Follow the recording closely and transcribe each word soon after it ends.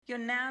You're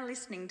now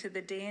listening to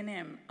the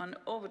DNM on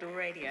Orbital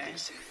Radio.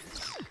 This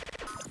is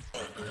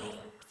Orbital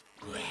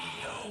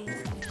Radio.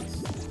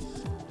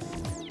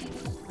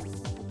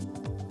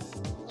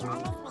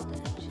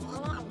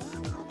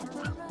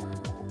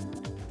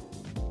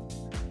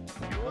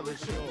 You're the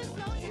show.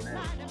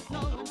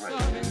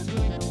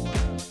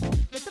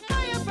 Let the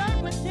fire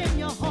burn within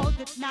you, hold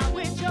it, now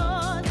it's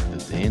yours.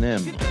 The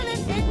DNM. You feel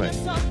it in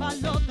yourself,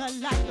 follow the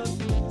light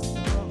of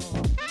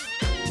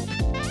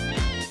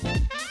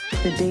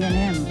The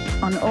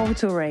DNM on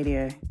Orbital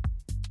Radio.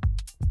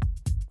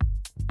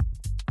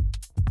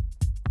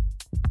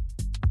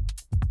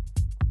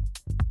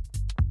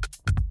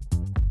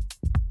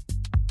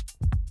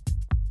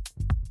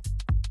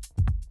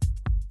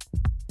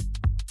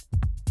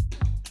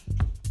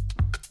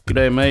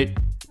 G'day, mate.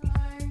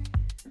 Hello.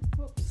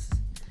 Whoops.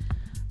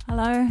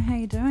 Hello, how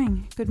you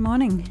doing? Good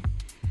morning.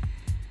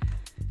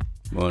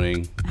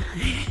 Morning.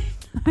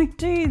 I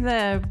do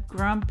the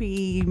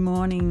grumpy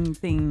morning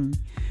thing.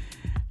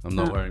 I'm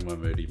not wearing my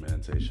Moody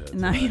Man t-shirt.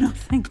 No, you're not.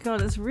 Thank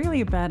God. It's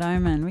really a bad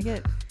omen. We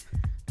get...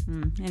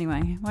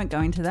 Anyway, won't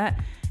go into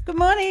that. Good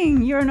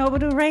morning. You're on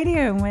Orbital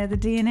Radio and we're the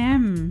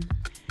DNM.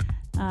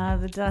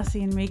 The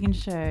Darcy and Megan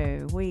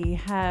show. We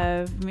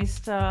have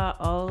Mr.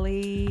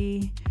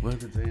 Ollie. We're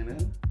the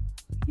DNM?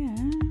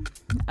 Yeah.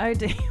 Oh,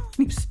 dear.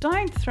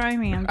 Don't throw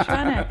me. I'm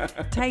trying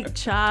to take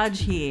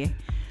charge here.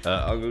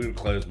 I'm going to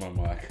close my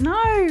mic.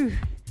 No.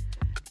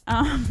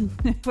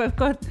 We've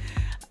got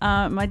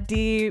my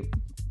dear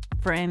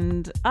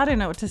friend. I don't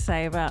know what to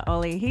say about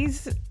Ollie.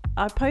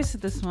 I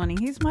posted this morning.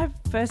 He's my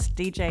first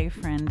DJ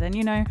friend,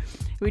 and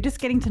we're just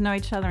getting to know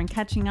each other and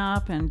catching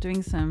up and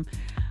doing some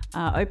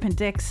open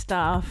deck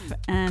stuff.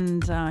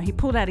 And he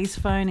pulled out his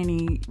phone and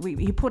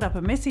he put up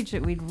a message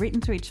that we'd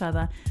written to each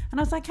other. And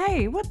I was like,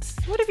 "Hey, what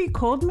have you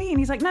called me?" And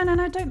he's like, "No,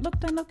 don't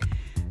look.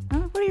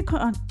 What do you call?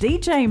 Oh,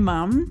 DJ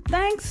Mum.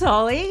 Thanks,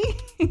 Ollie."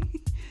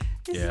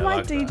 This is my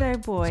like DJ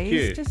that. Boy.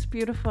 He's just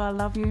beautiful. I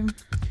love you.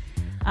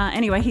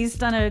 Anyway, he's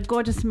done a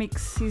gorgeous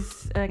mix.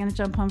 He's going to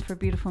jump on for a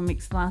beautiful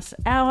mix last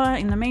hour.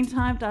 In the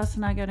meantime, Darcy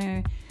and I are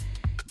going to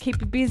keep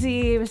you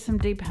busy with some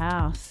deep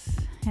house.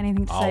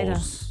 Anything to say to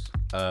us?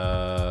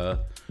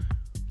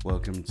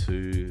 Welcome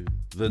to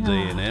the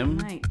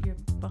DNM. Mate, you're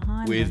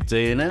behind with me.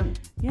 DNM.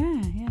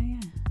 Yeah.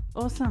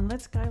 Awesome.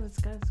 Let's go.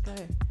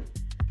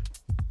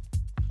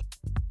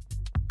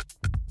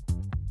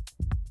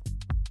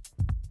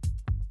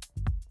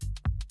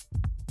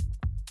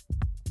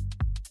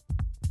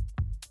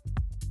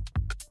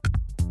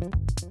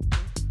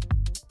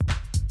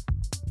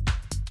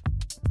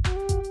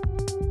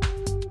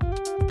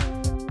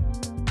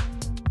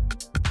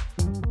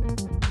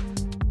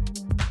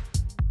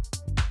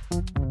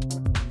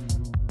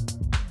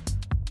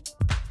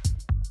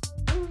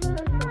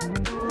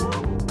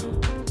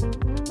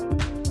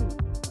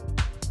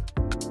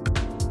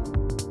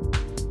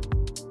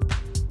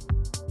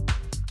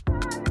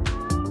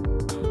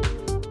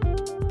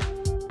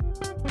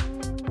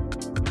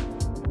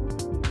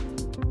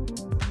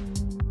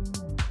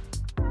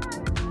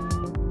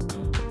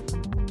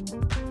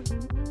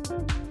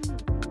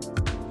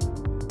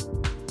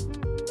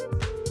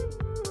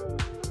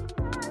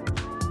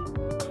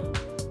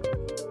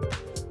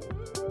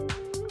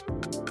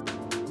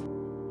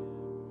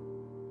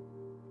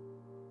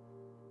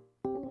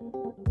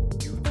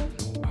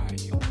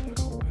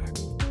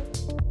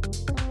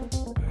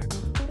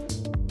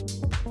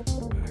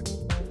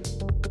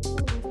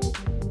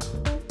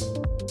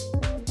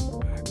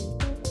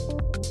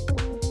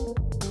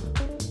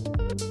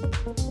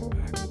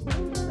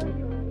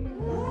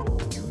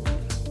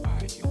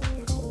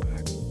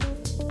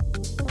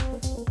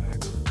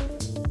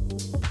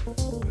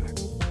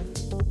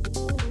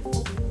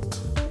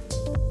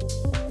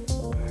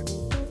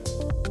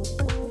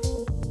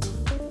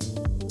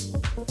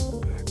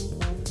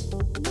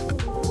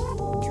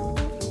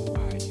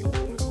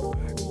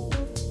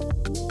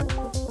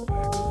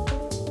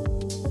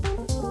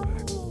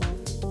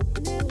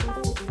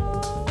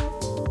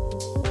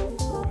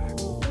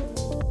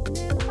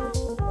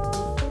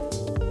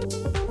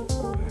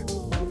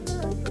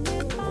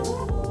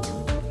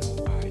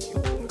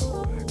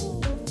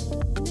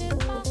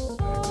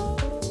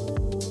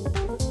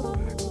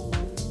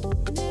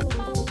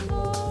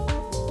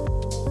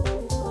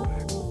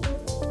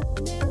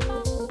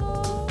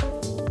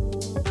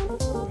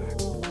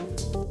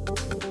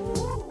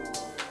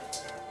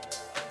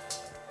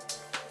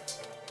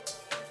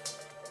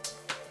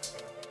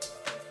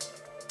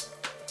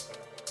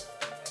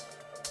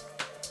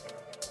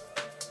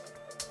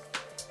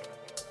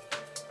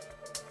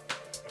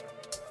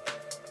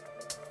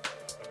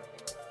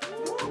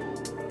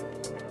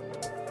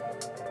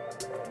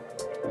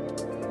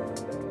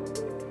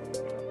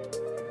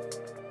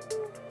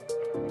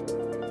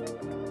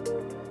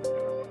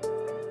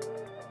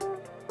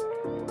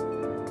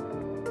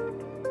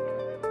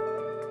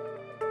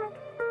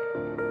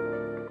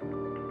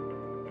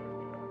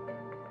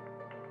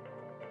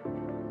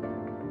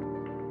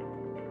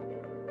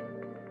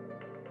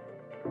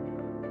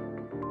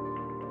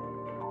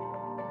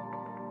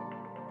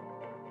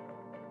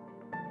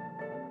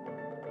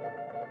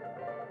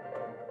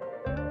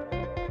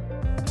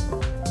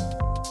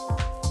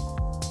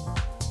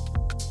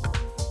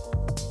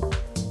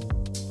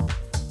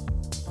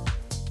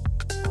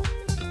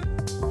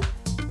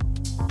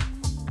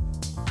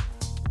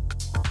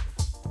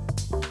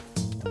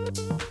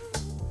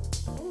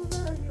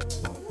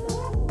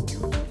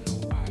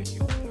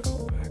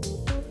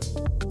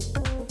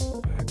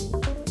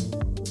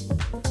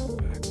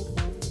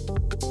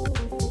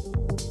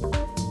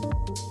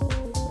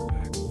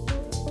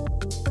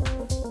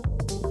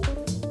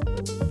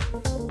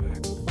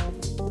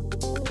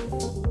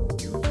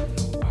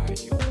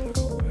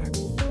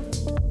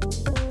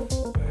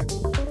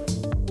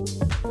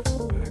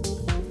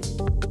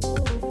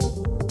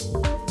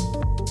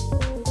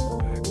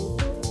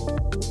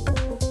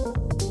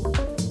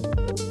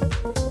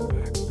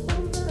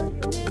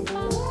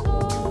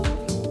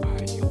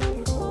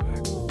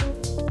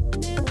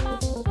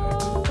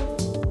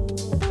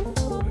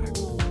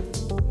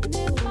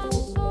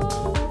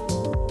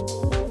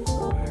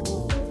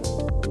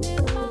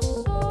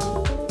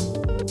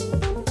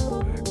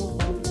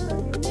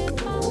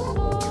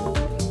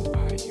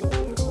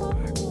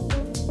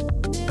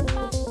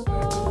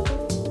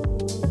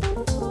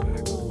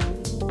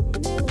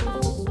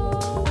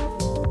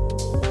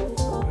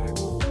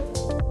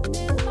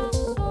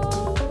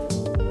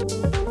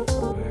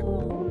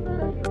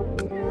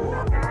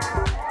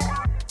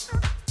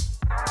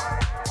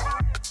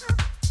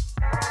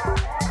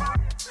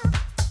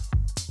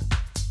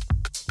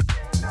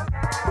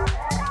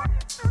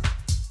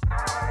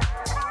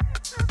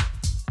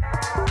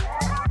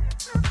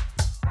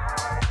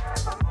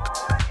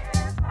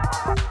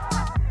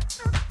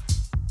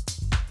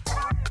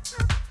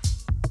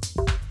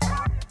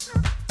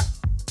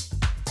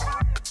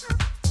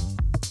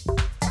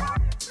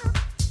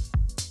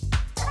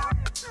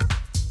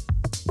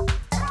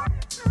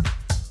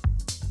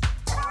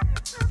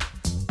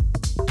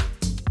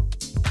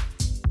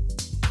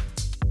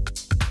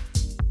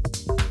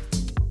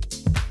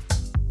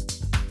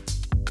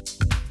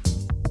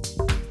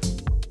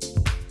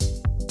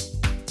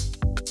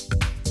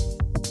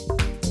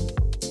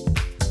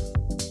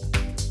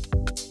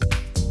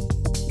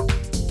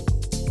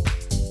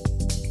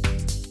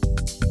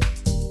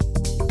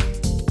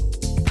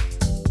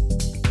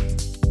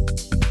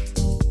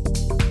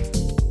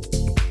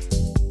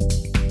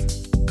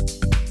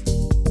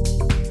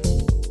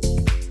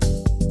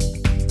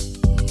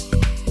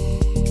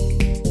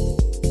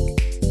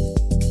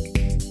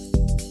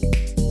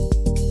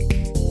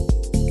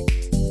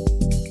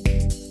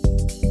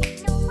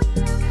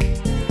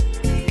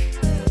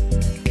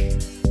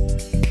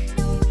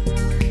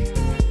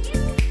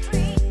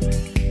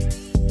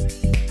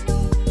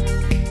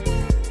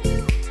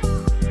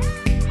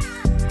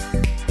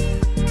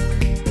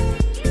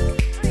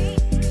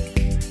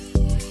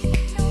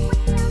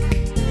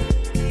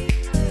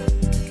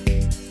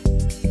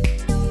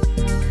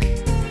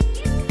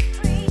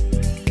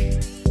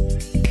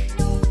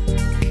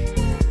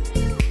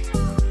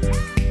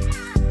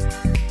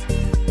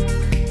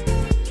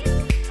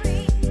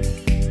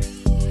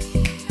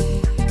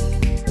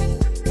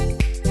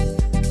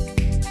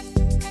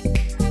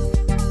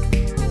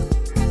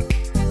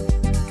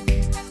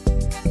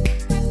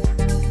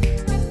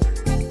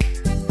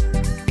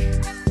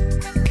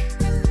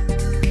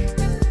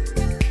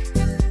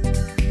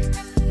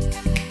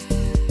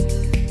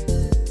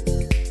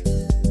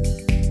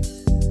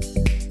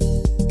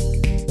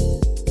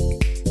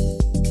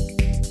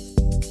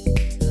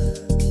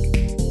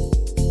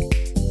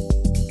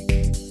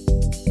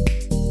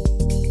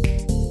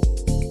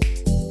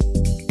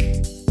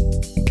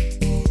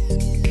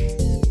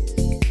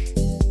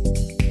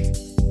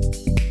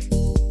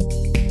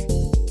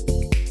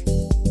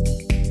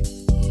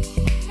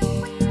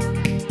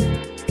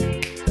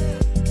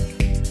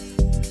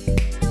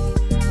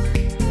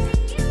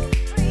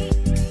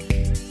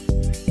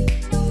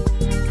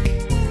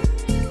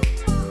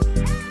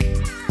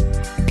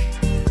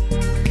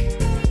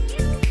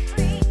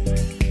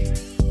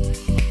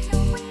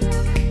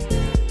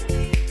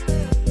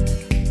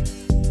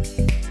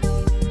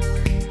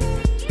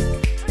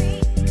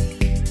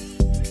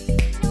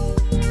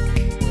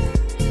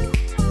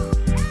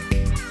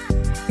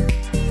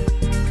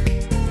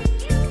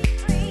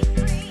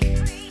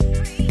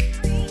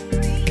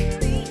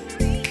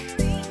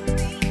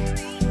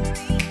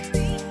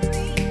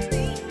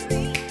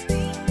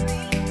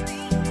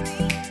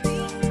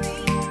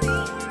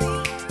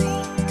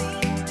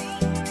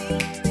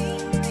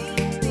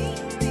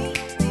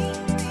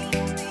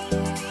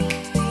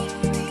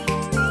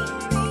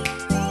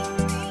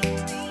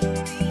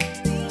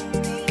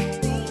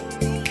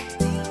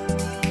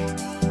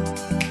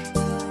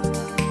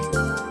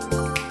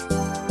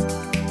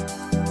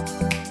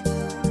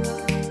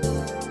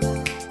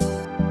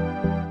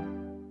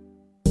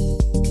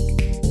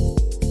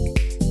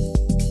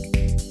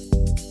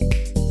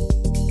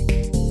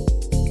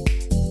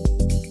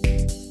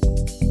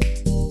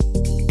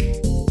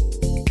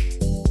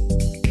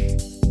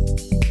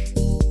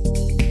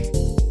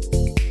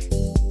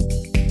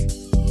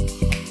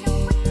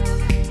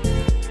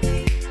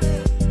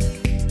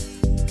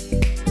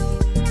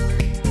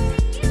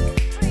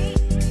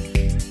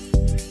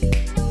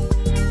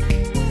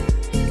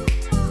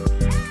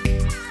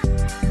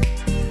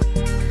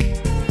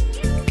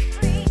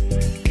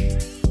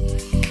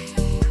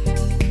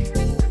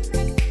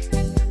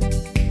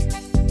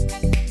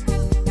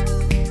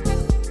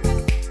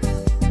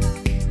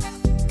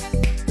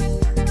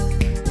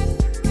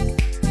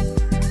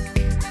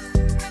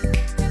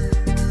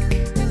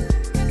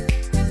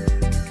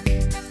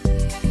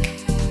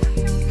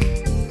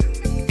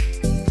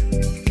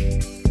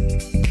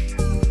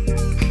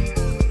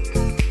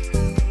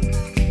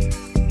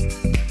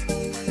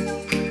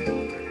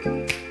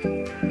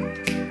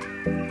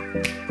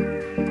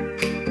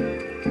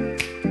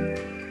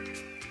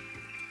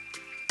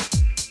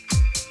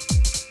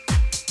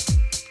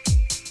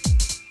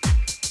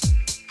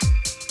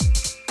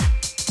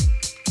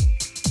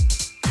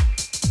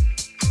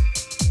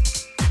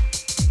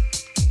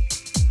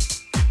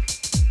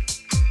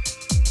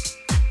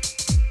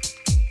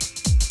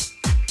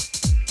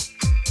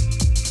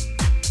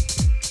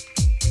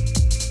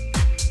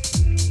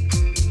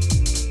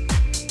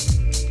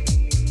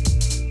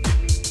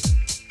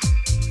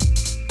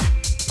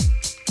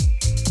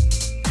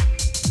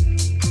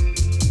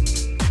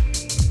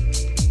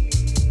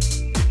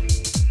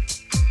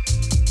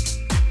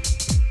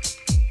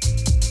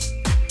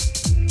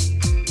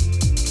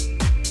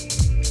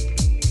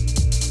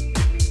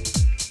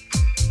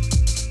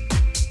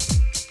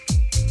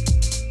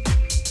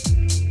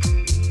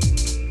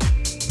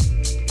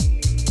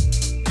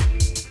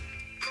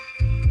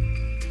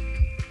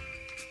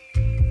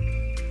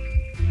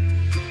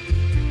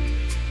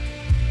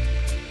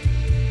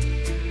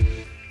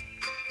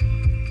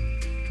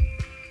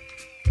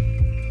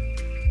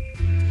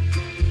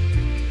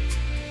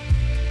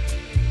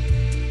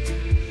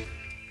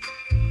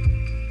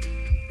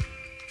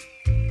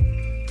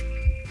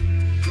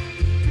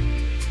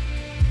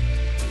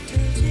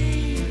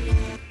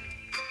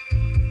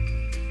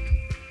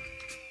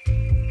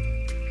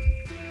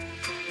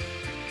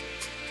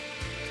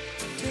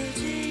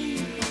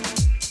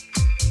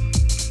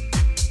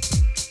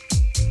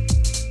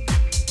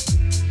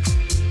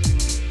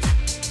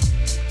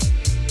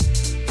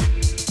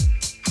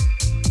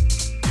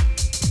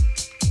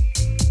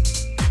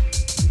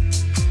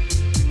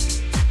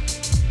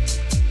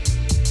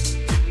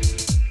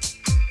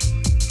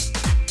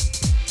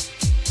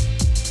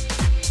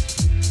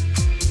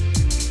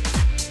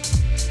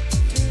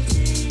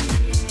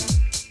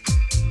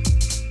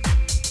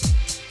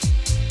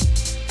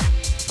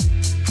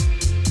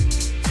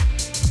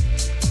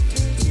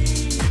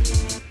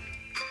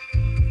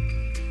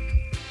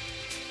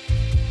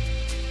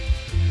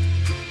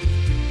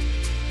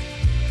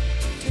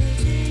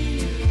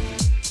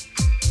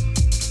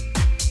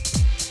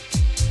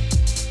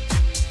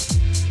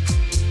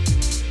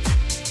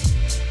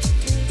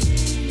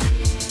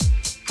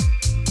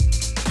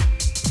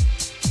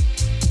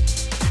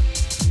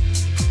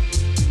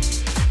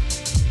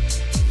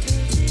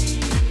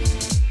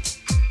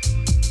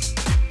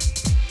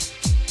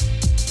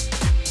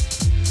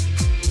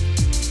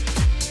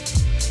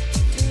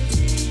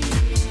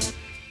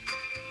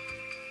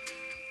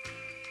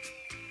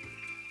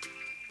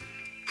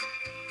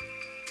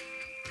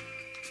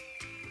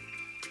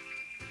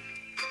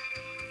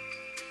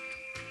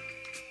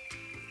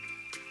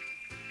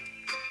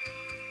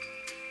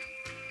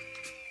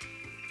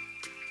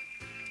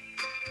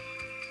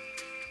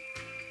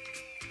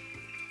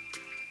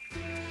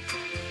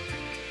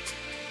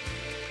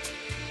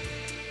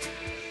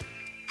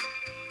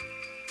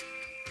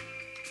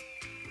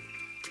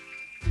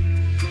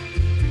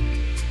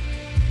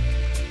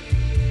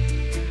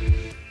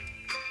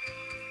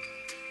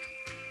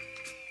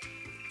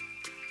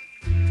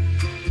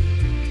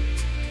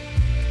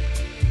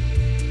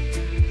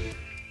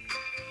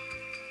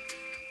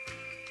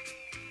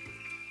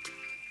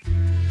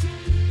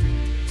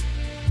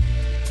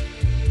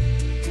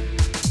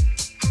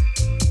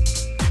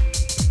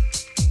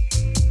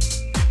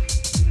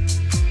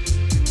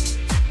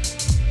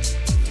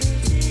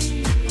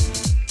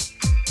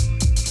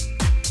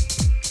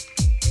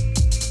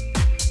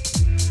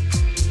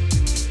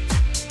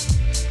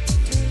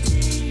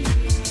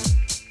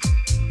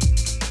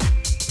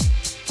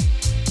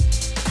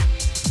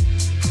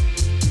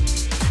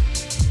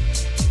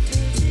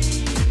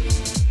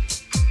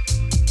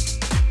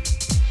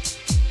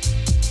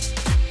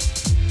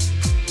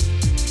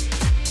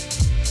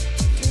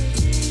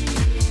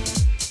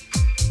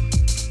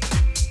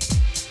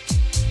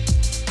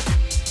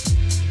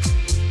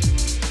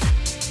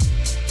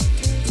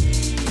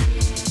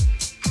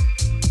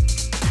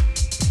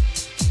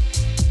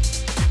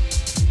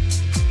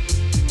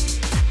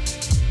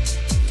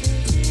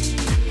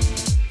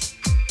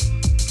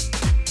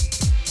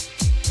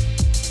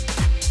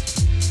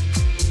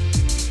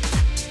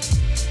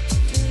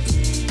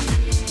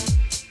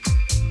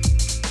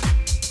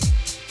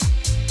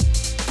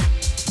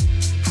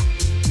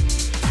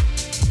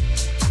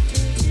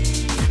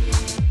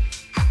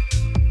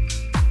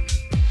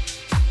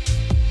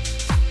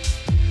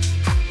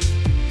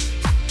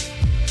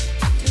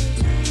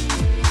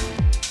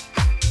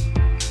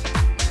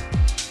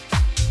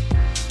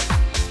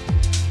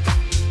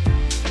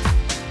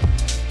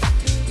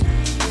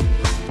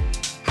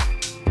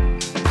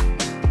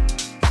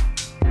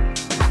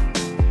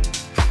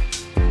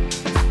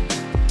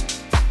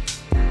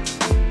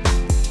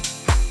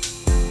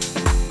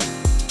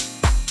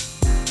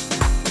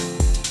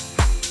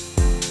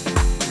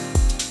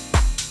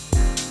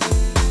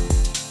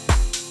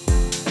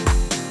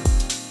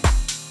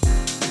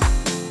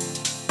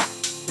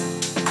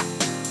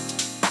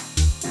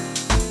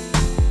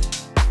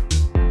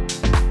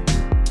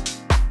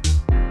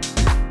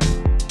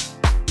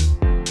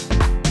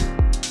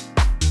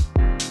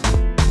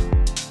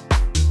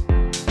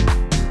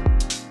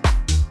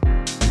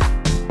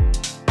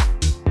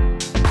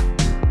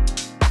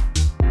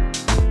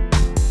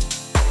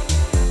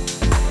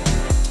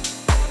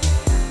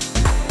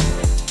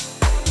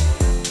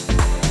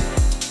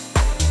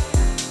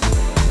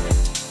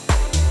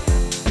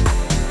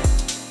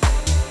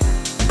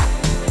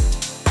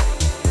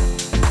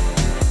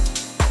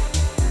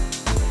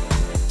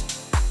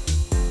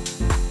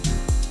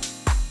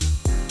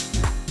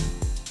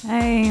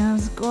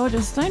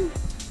 gorgeous. Don't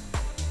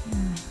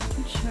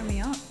show me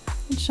up.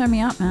 Don't show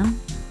me up, man.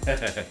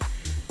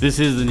 This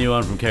is the new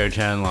one from Kerri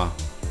Chandler.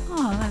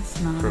 Oh, that's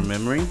nice. From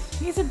memory.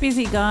 He's a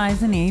busy guy,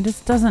 isn't he? He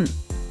just doesn't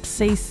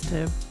cease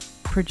to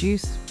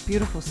produce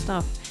beautiful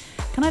stuff.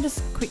 Can I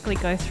just quickly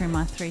go through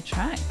my 3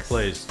 tracks?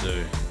 Please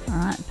do. All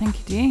right, thank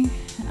you, dear.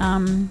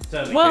 It's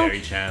only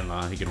Kerri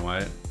Chandler. He can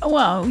wait.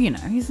 Well, you know,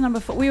 he's number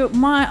 4.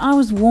 I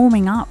was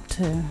warming up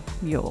to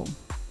your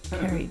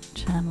Kerri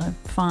Chandler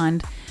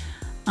find.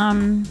 The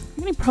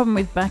only problem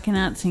with back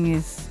announcing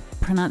is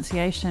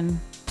pronunciation.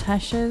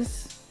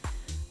 TÄCHES,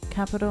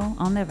 capital.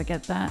 I'll never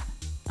get that.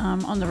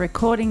 On the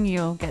recording,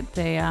 you'll get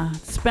the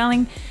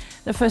spelling.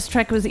 The first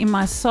track was In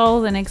My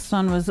Soul. The next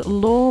one was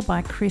Lore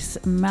by Chris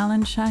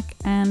Malinchak.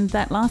 And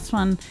that last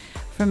one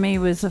for me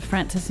was a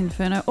Francis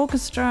Inferno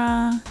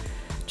Orchestra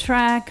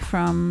track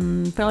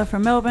from fellow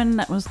from Melbourne.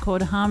 That was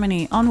called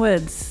Harmony.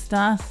 Onwards,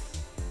 Darth.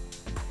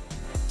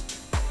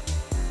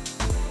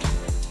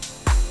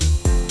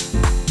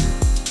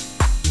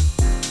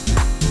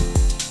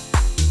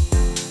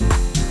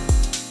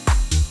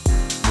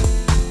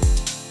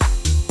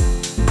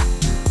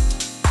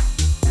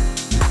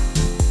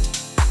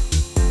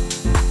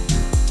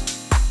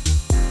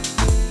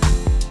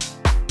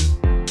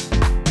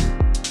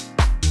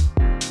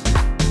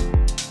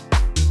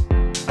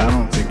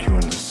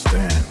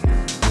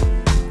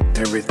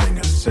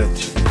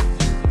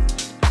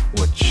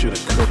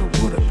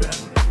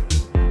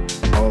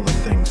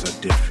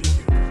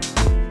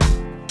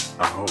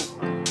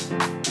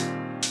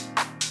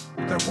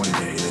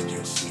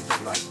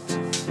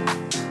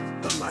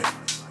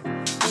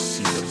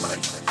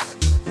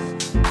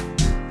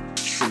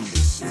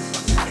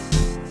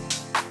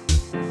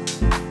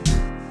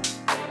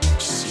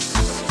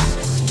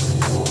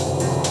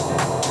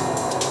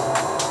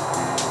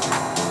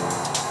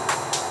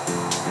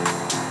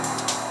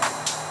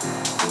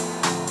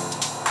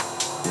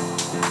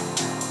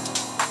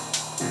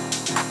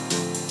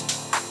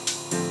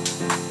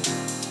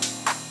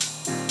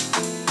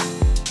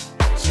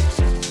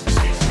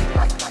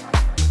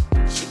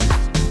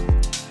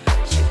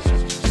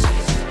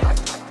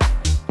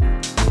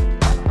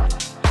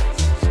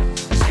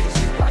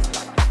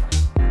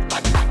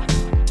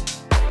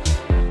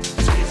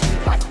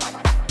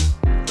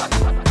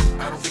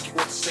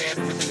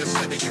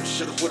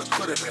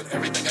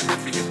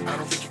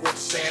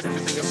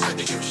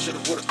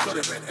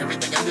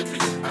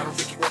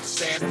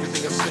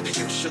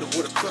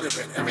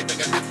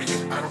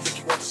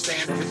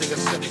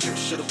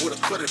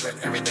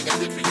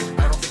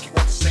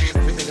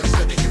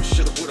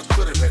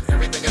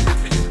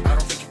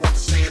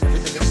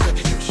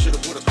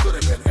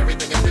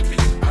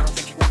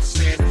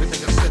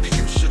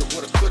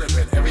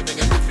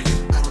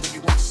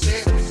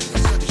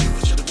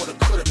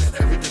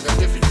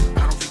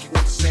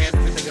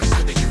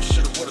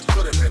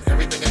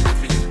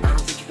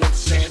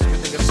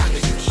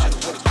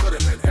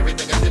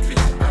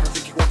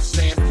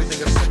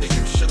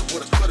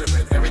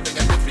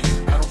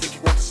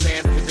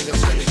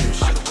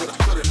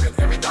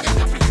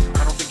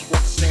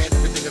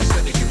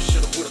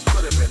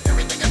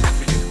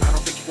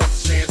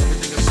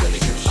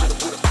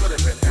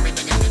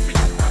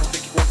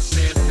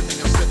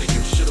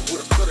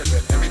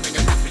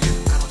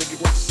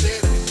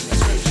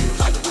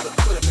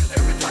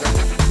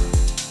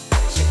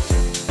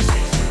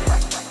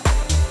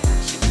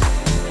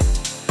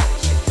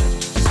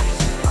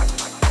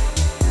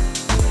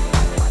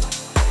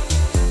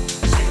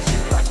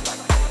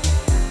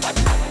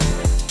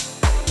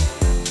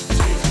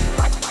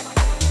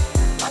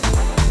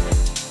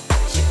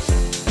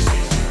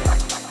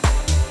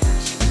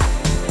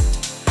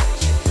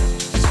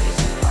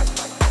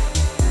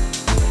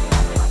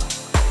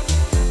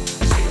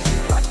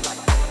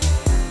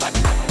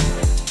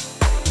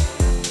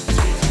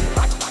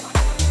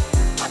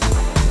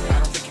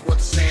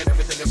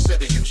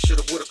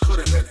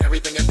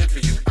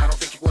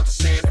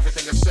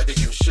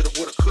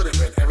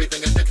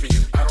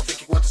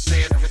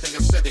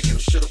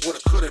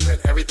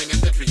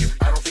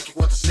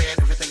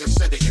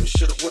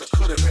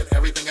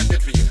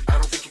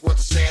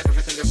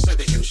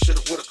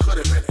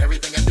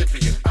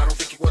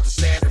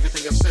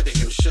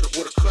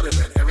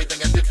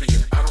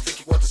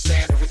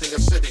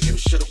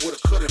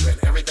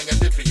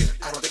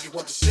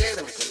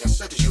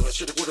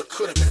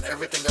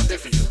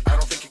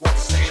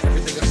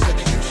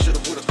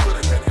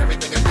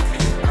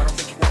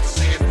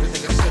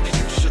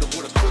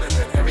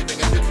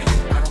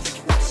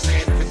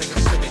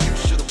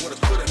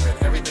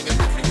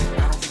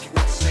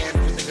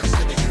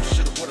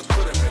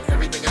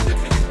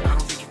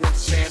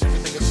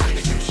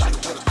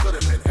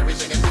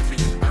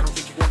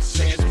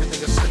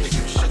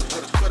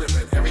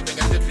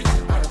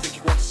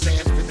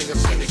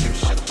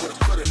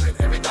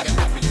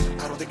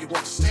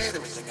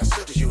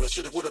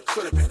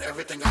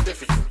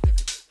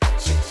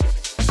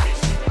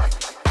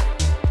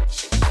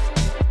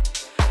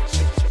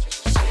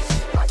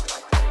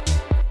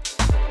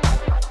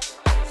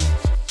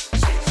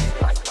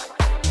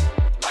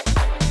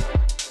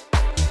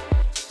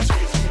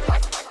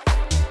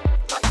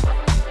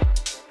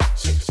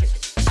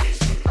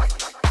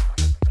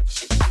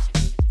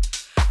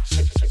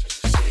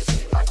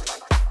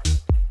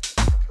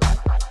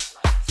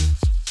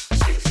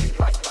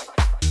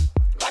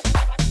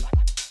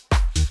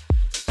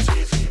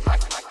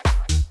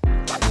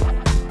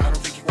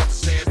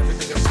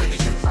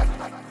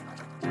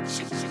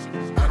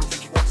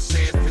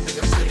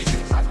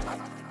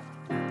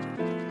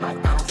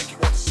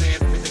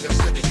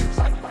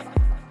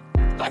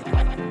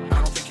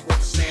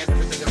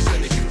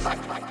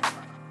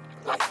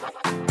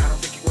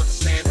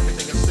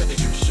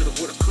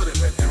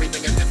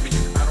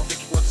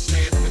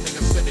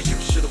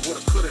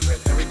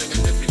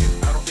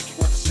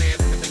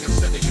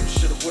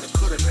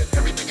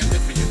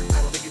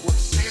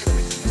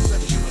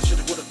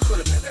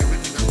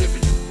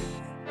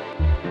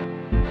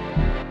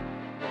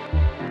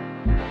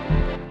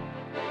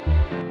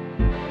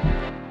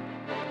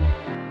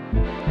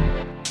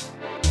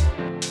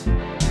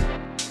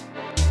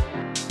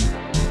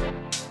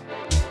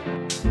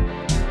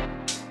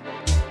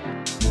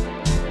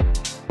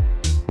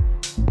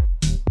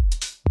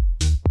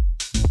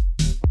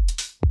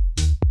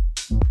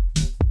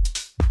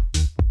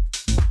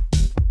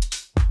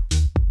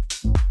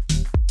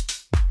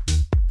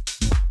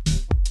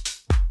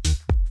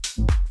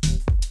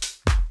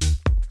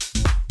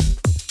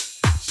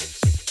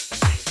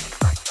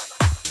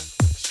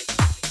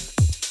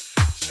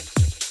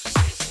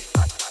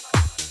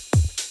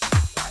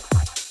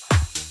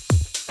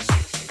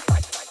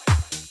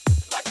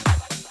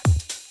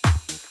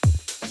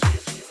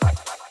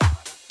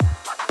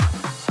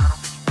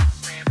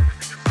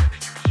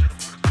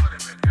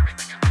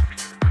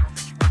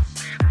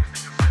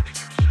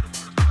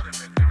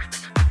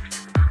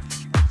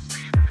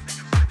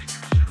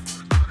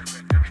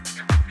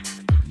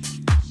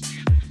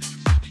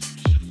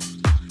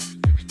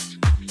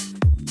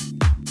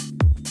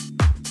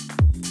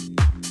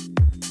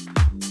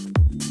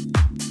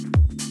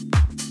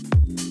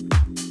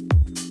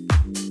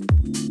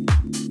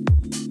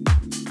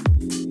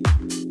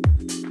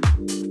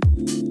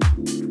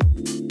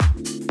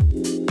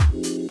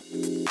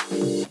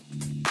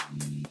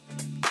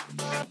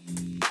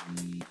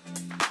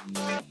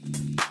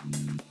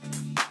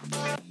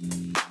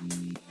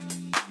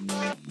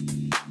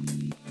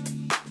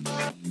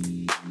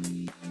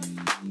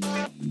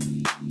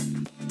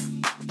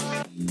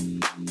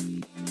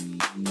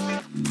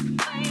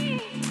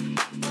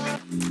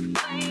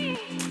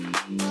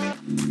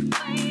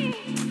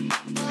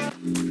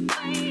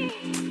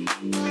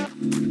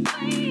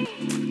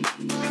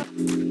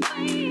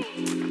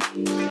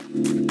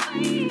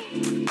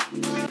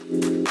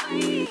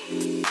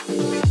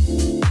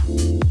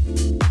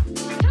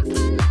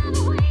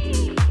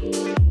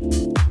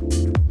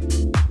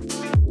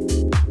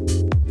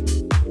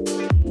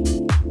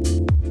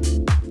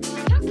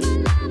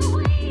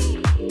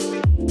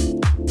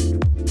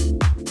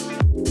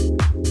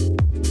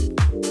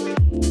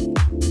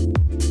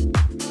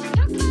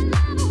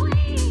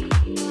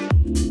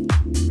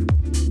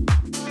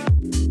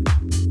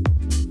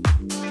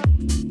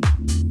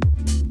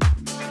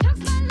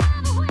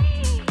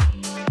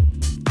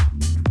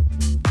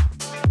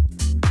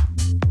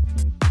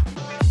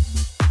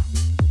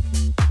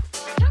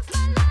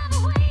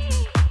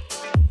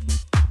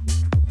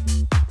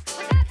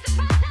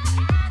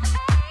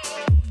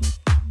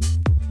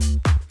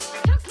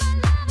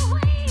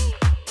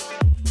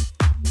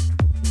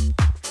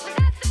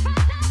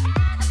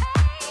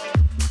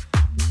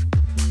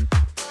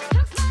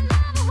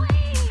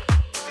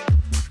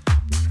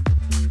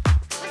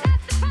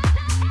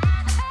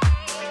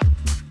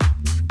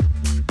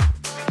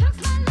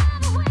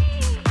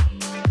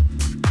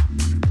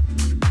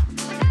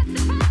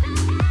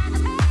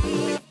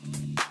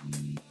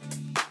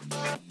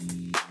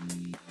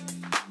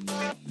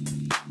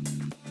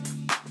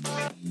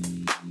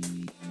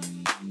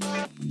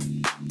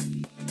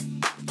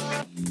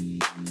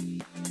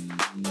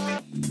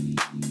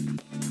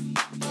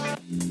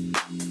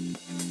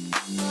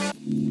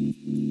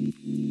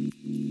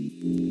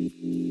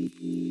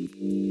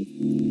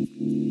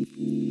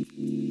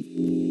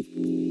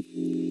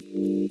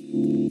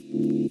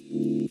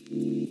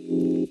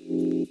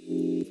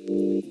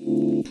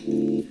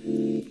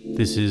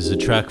 This is a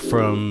track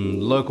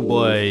from local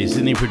boy,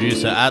 Sydney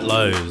producer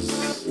Atlows.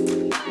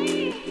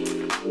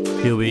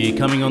 He'll be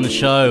coming on the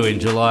show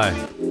in July.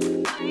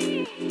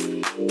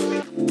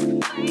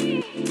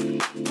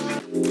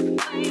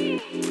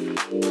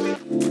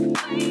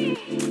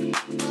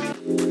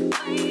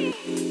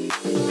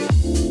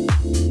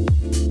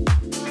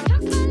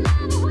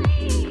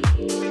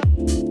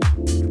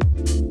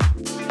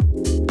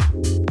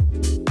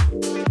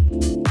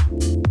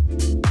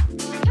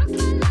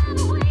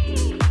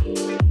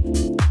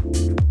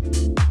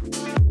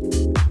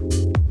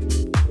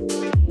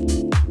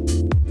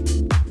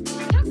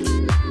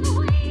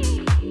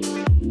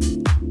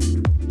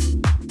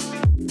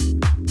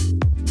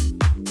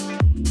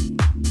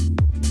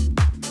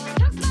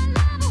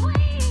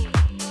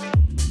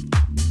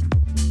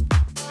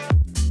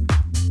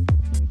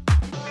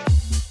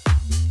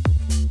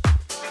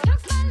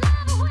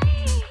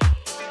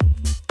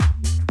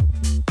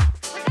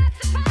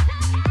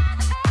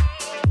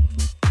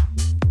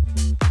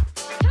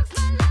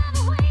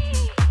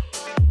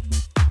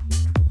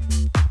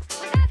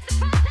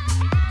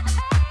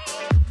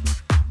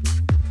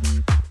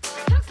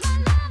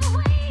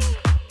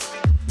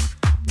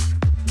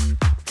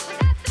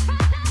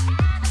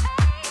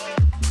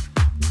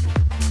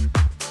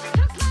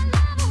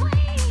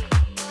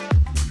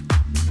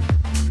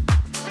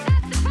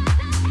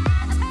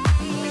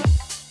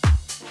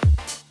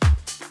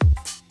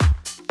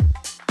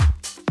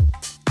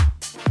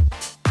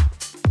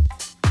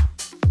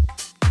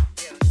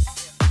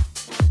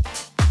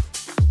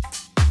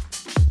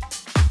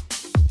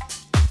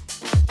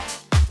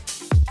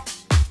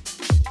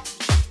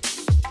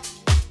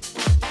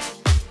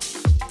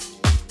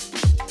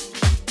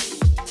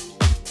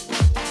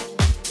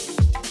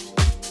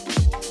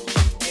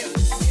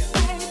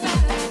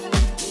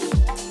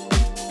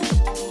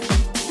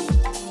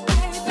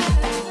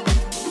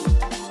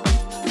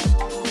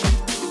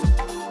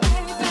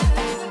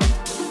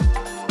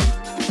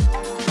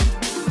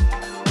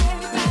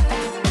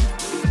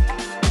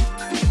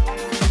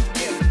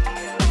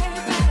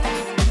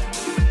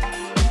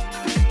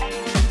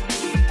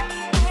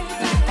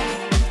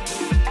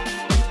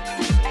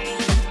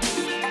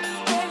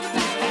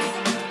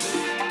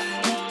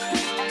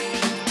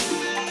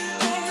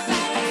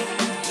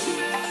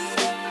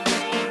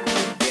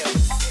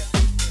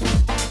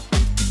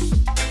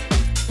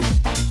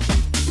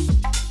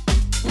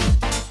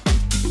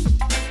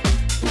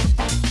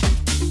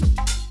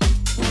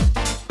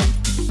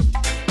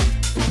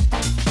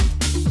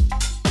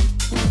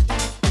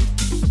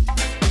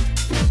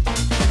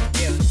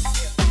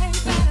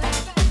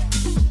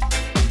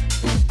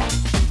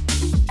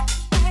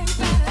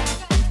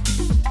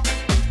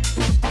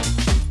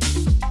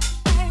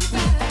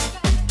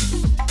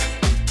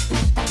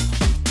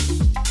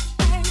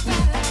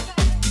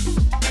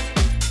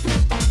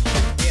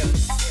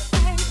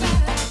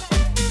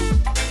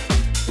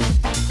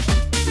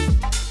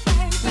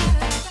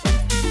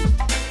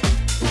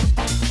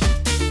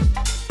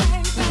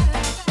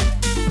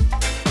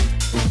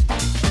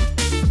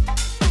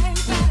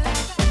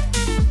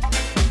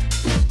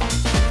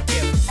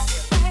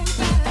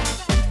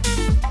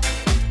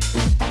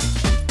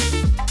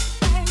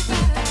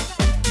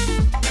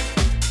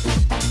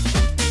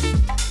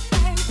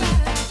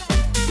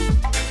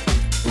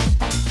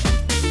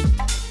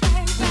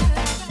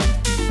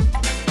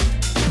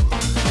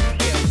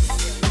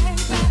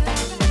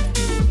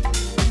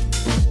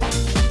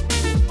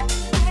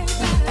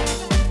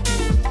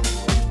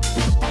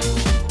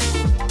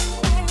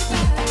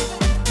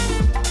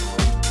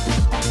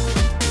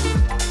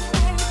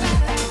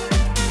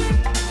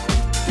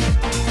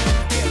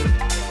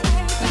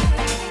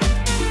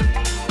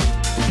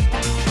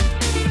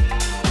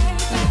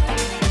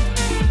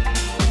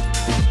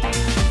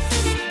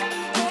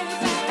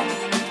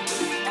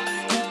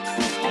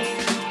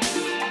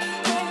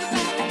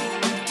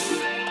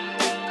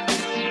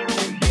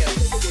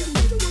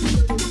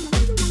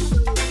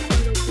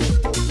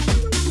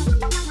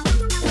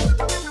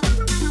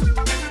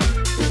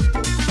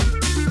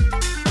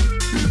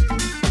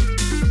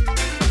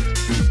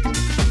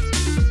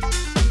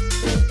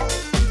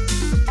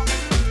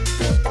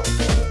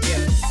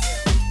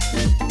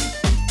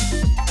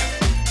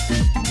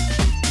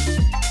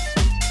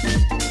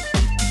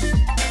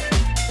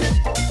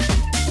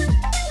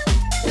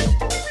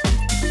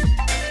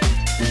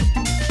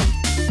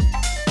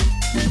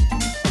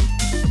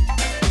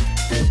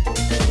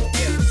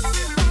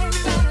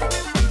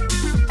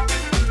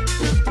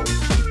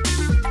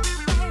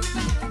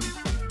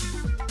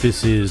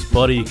 This is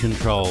Body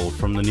Control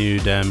from the new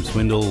Dam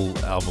Swindle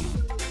album.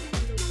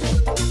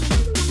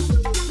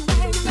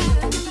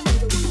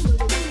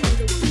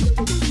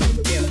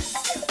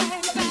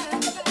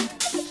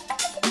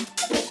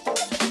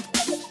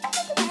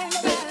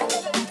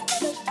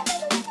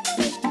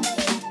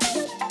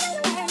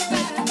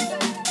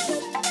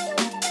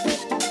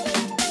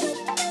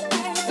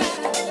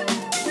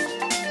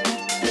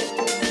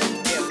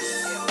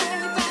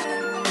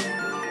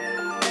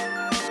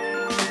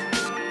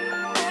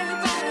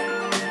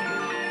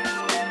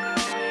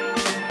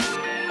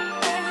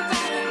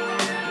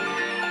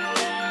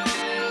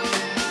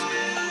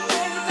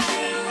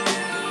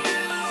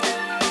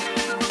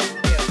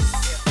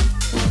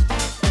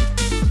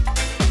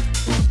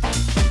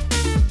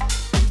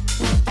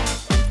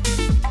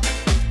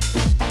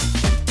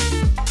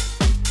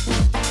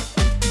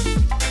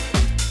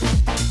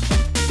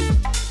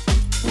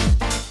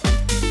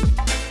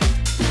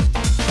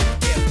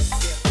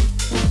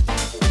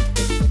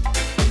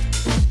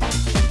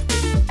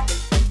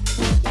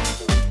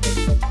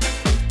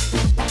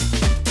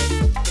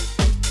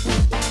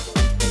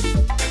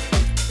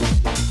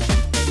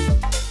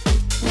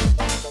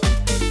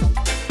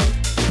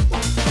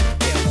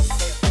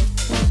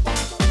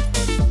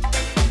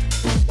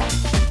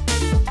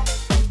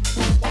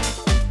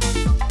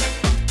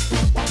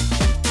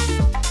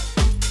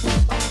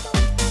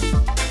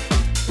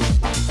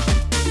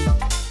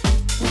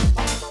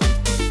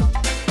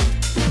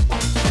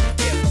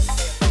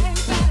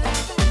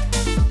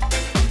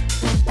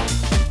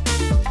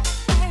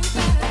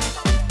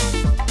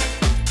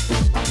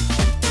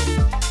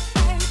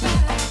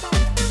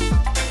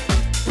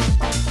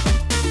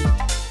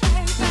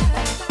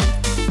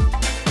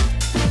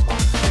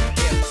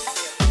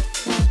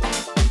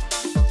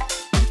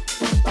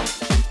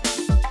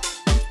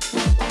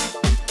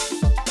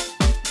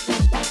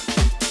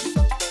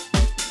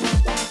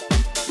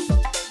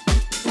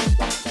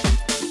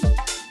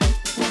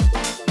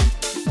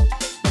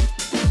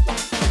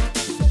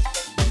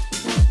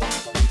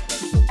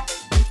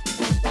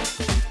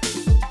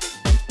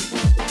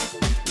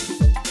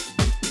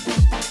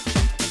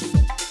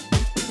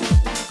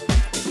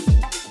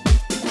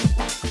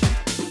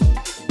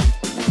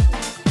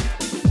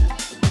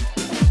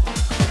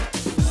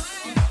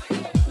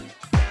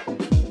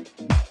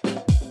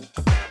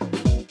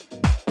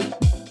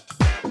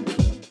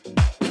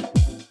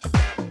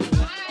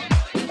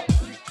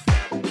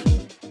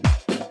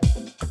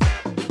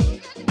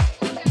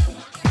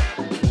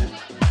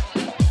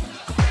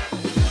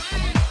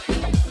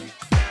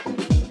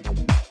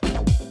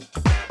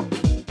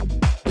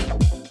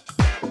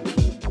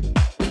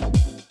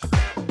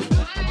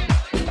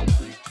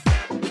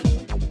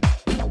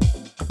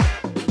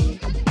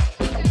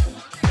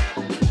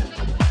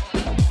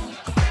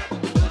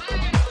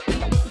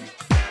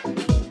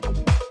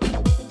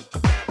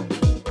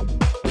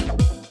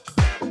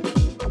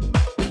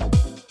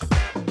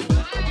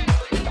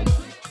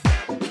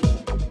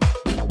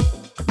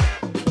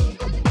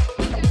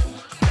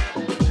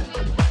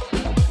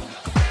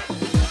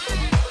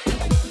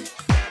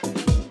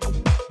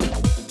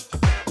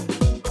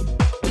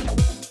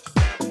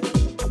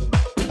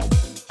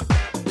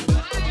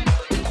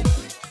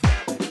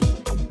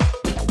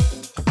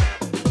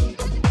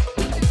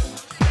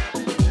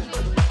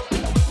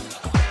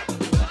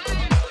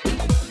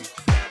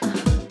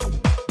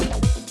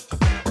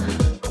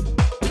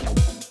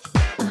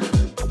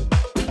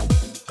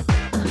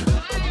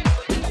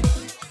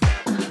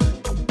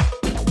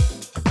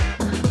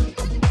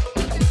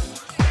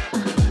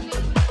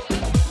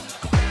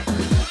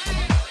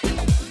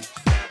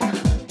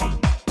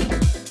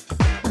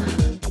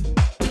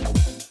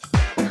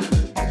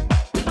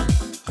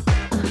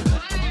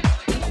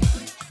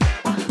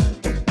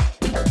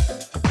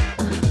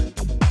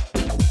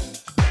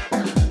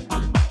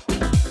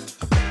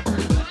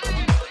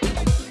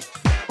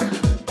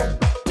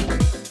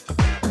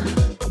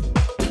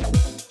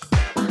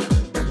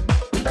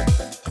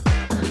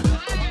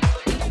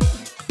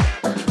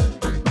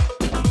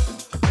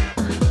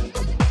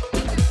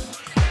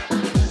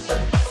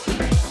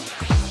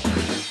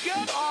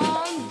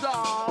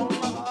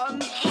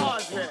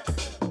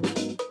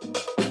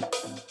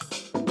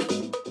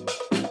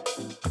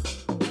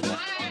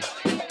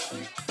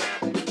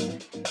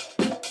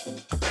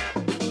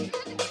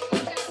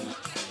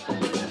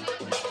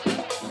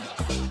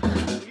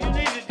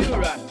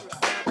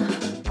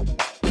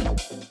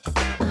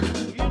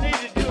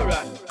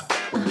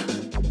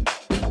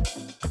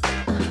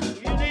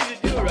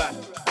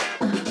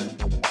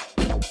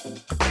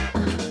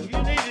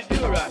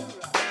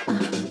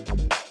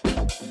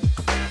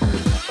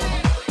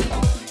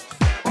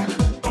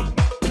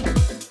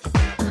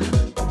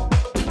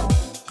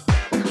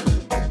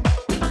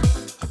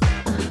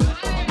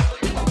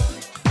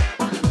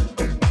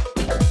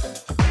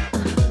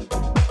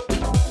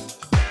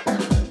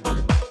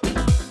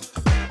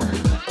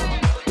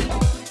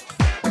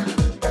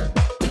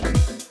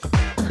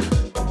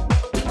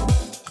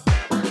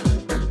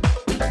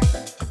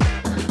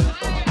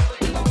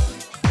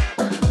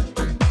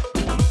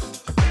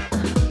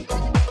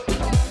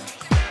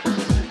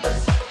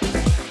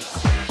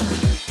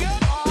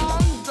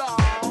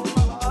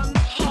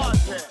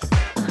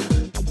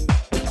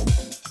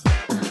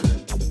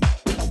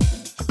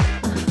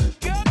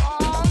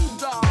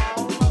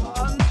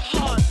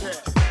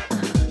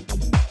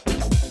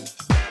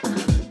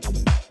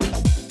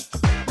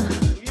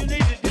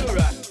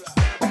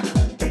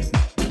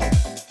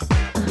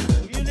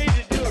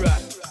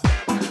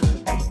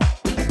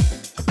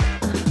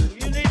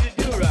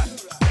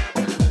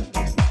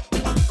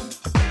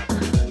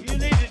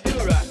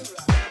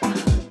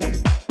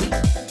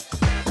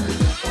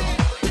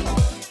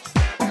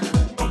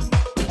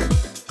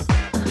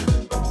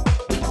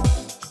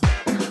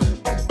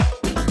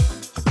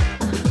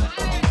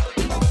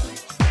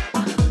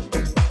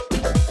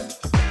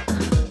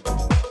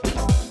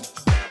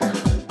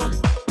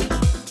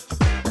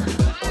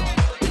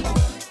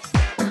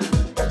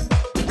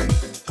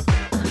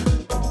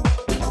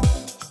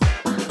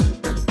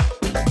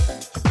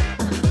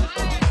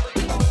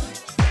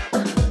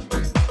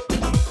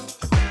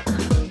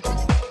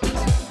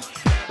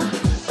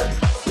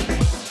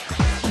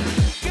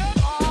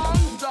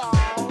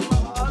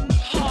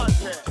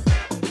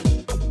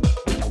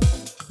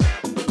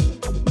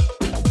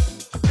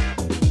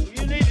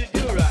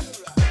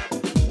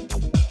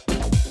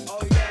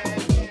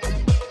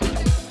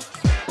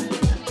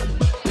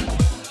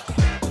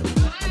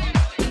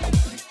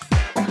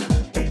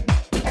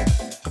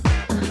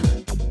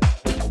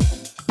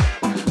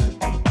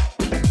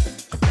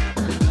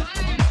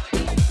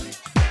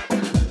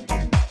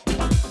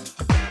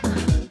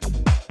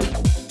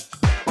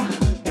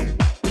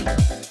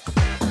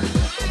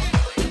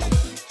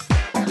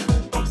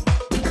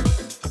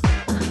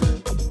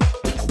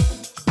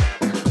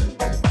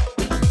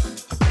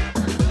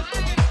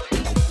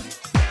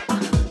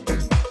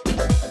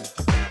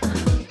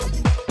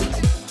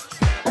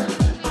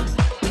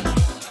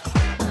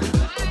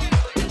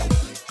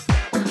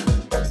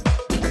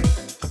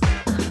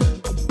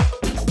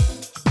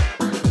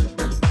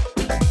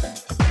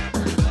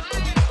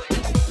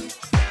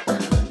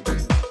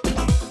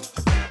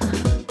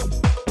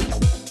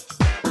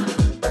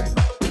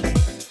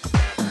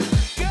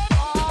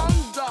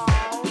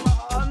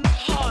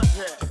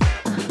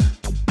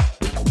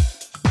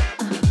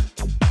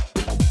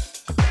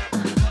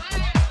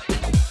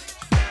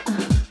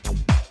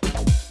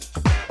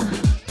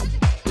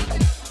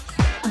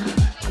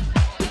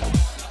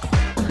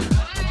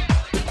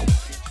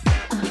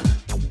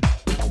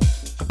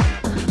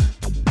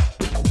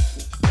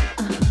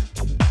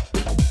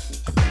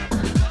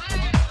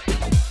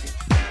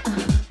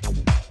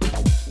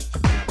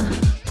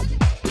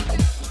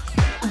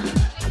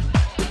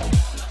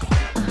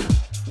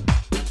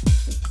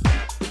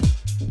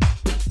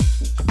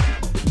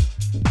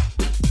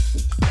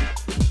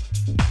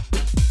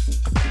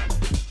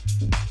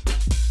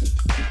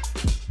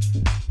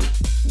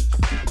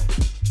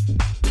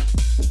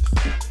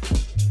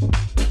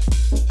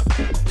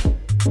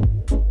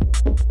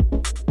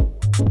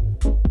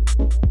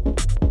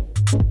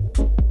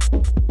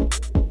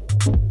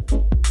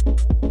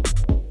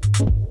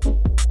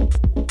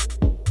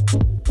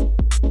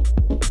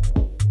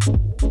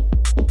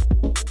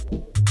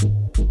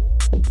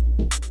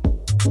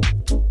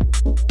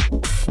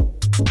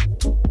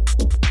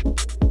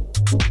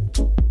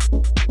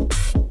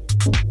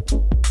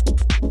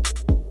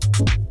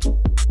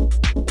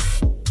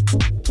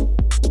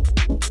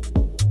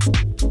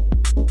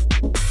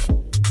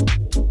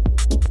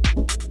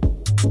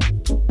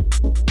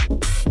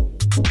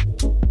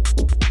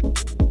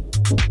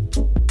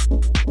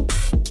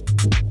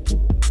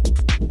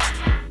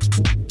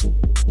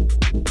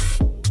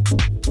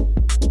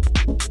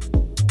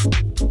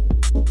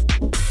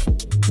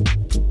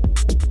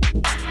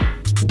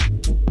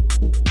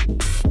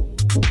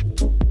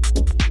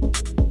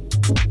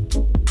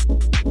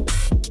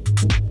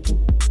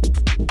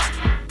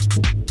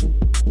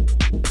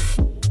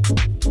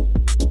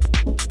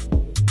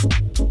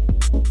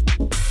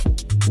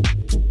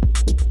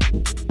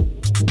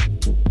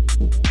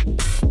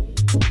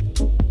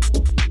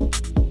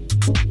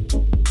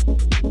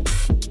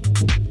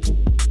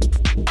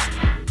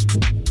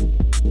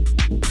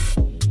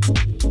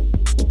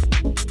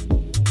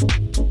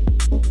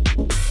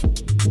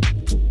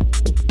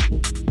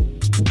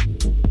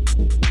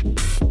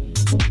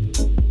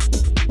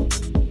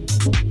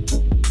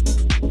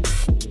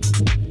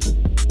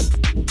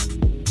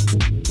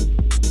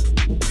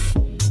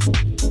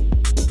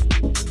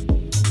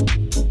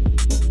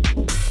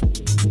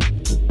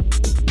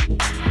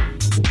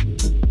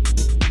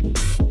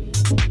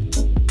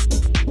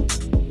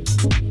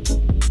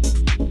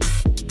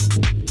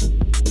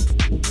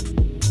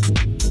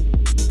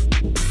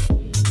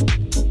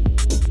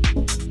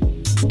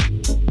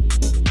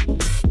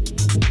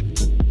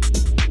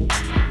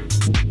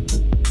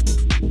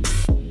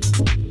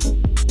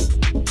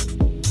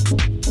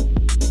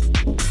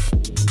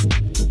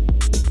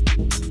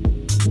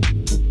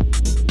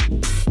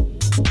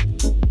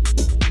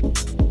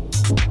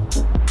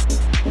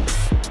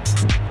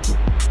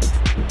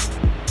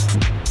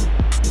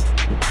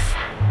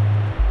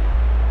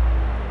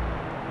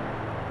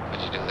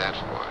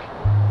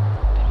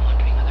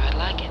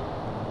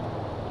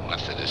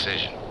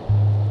 decision?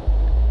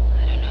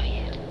 I don't know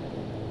yet.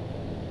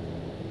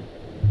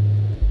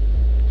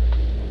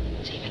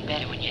 It's even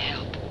better when you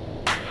help.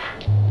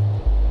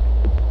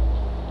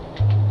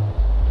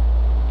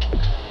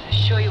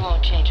 Sure you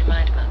won't change your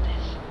mind about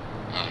this?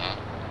 Uh-huh.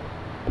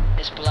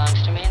 This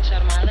belongs to me and so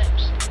do my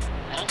lips.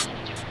 I don't see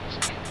any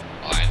difference.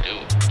 Oh, I do.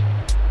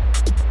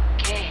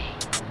 Okay.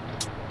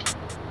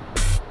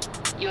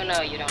 You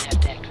know you don't have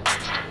to act with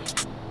this, do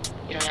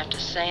you? You don't have to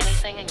say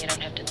anything and you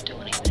don't have to do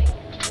anything.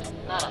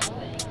 Not a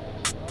thing.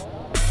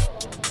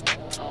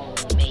 Oh,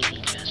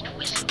 maybe just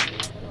whistle.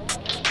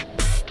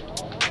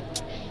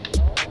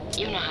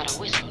 You know how to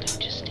whistle,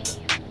 don't you, Steve?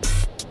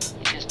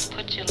 You just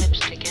put your lips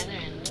together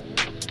and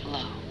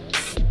blow.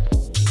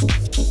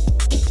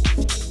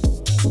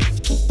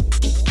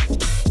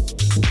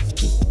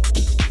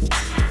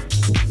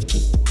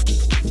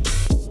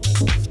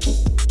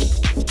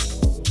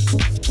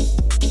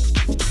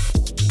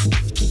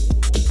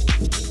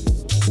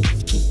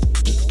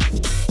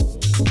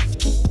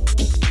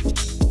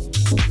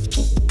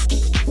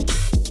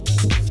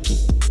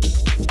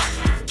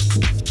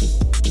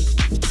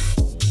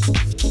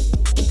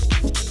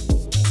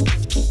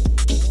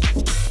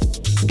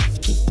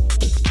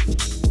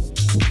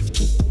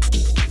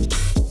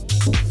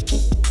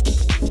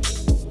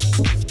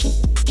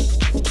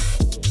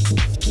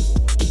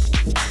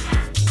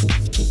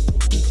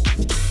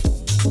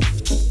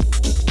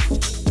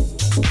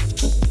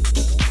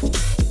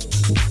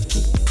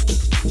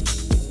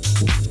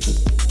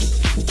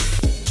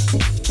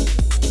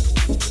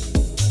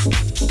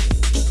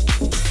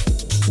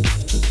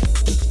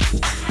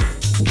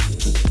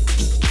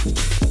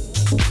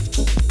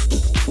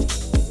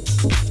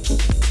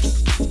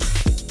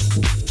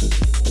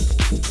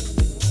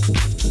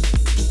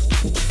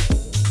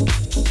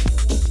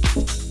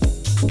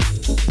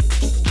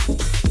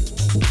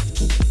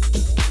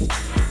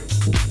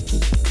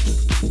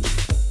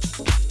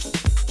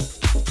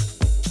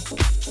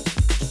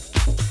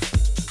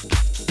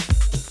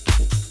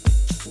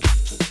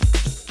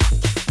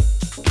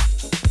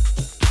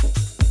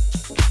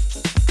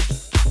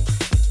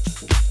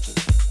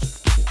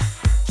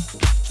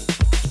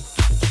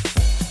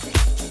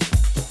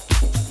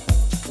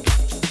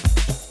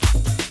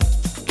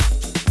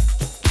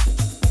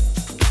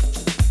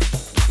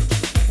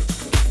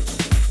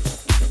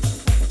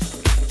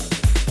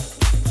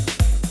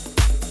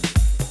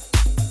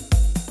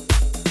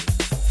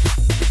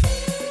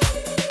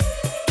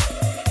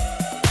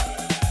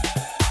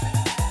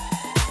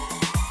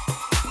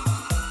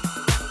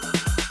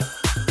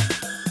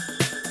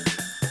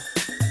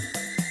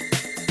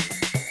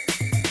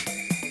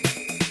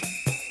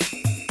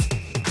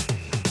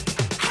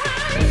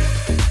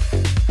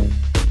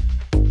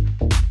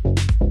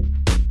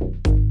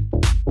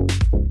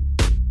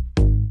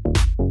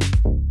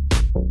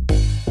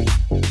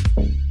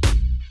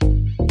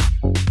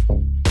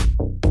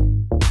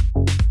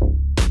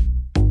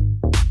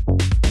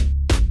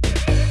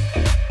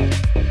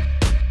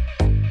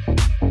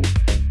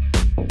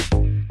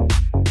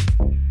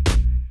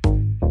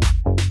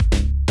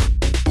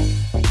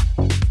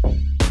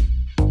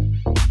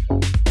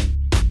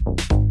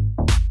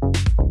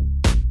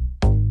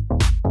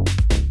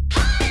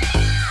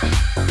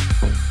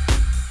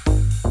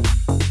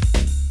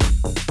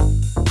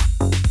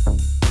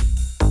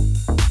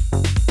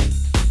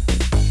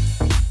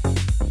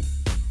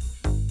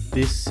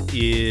 This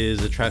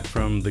is a track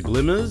from the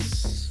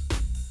Glimmers.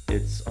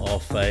 It's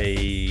off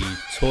a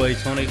Toy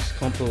Tonics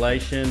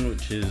compilation,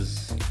 which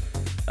is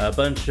a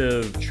bunch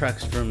of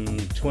tracks from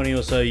 20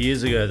 or so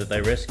years ago that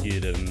they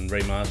rescued and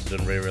remastered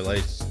and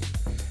re-released,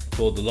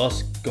 called the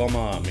Lost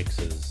Gomma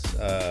mixes.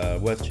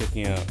 Worth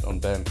checking out on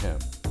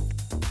Bandcamp.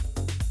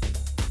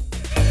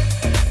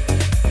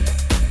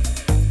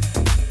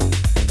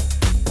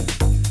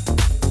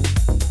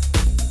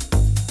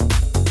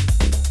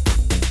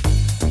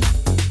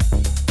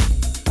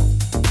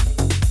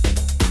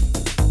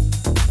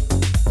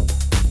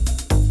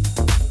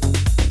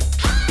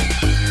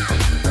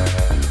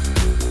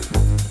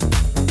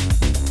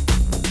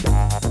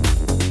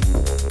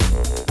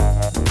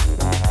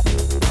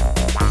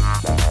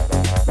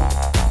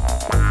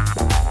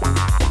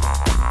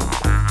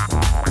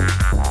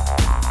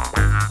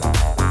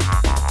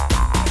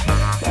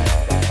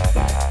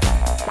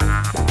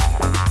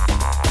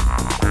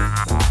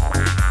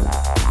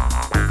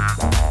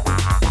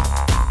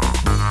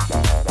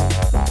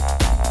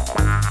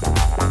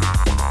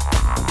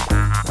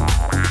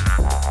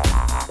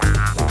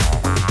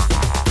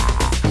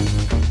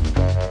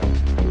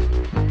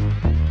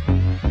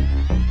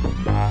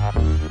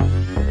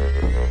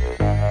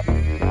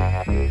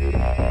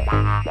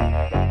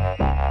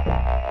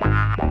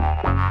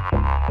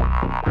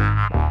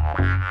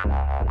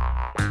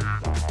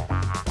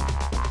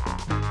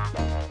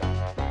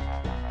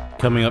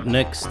 Coming up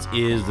next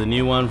is the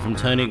new one from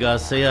Tony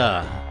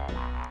Garcia.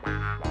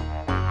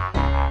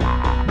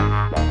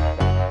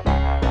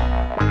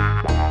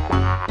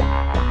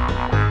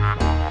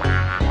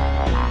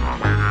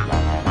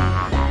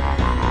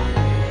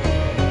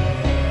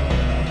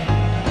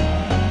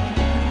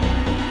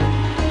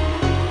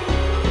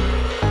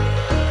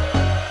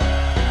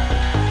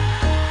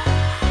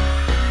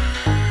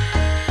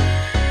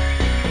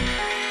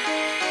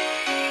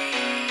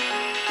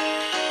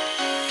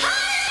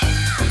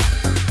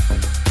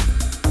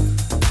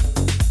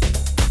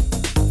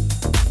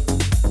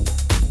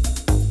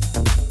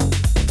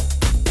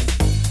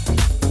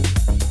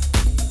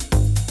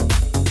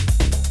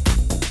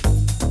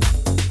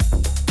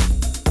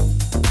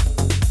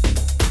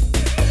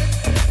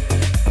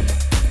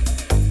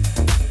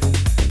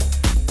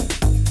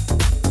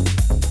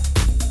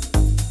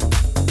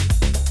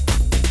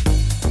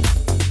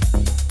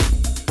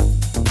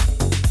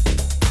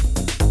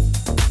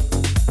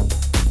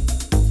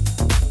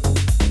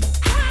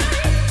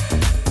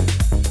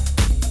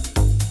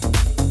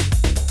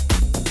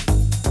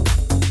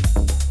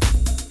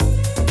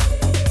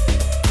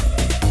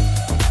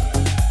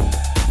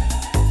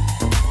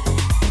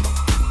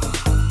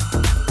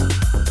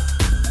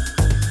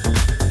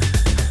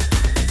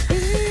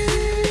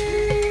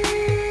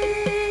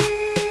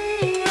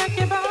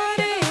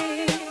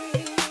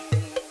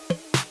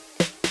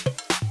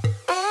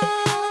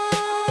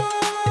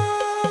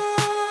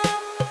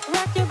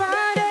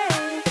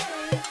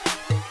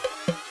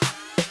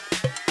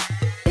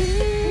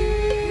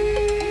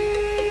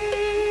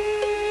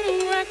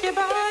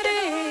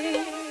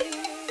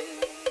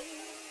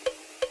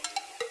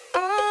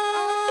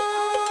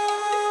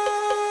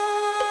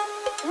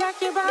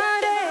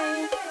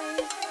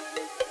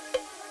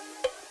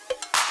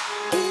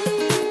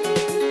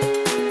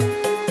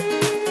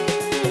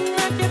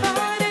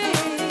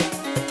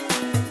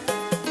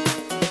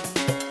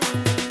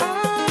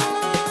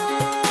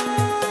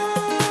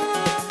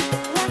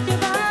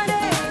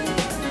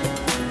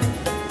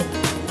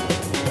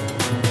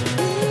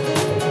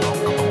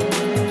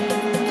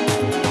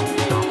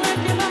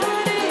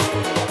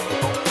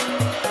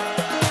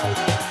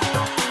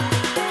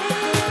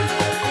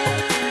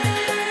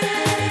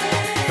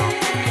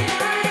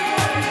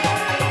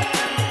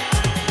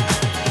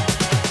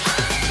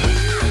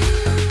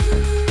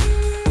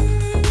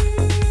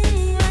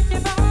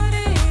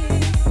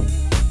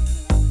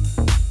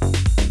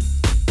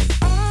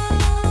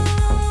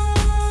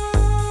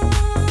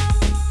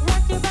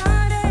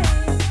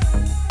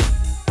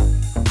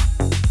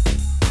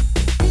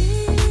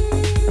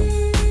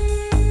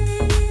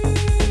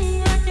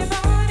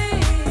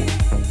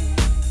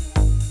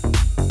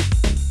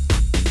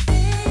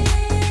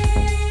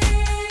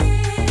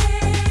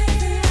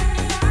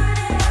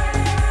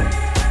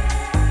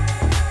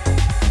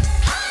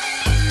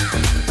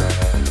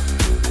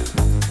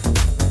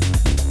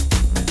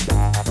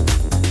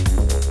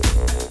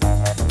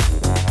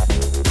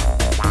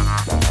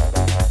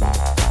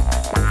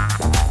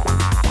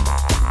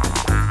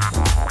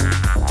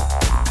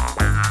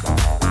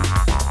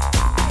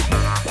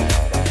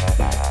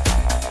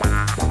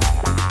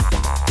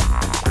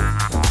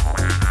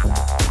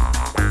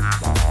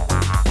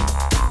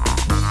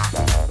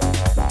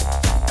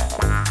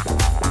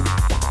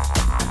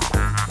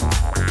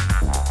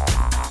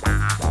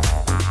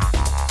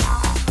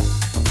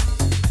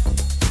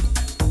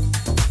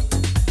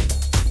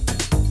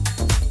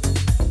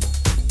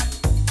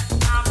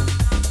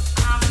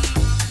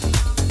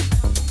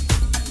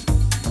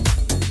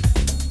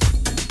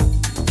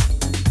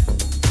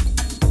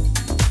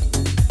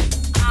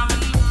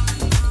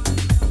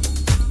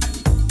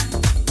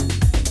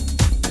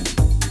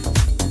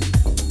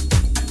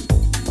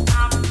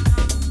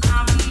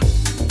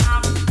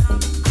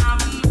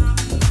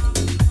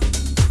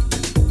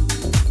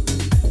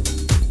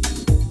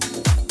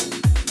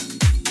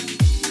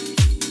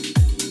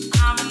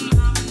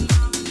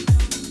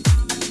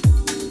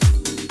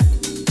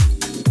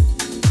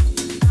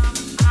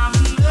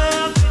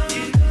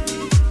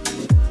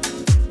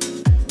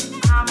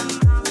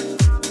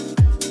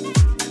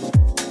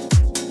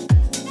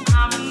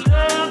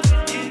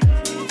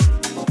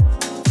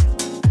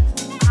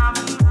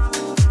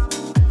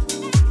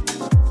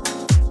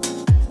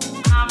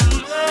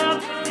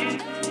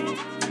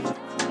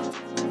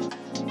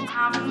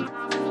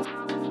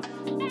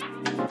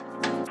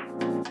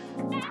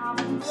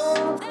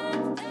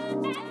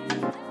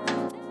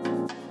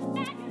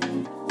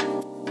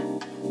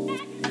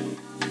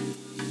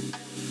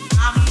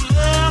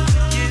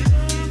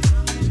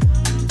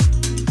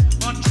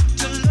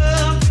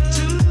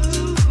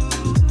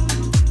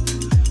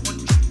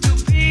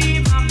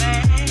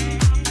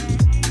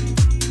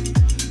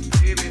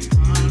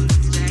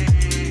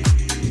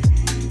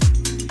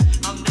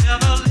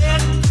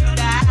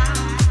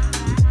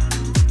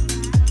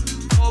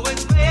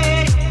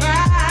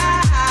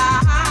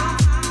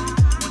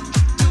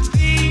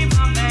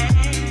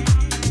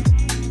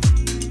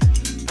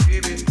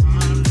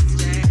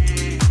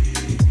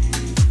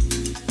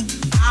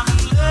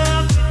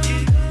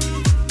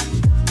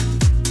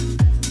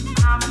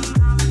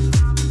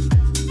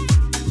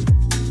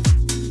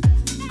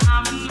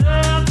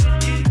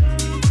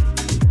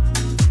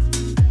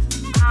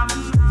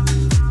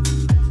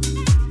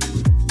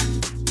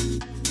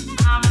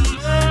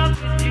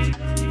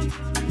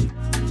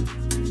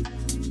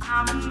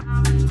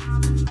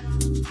 Over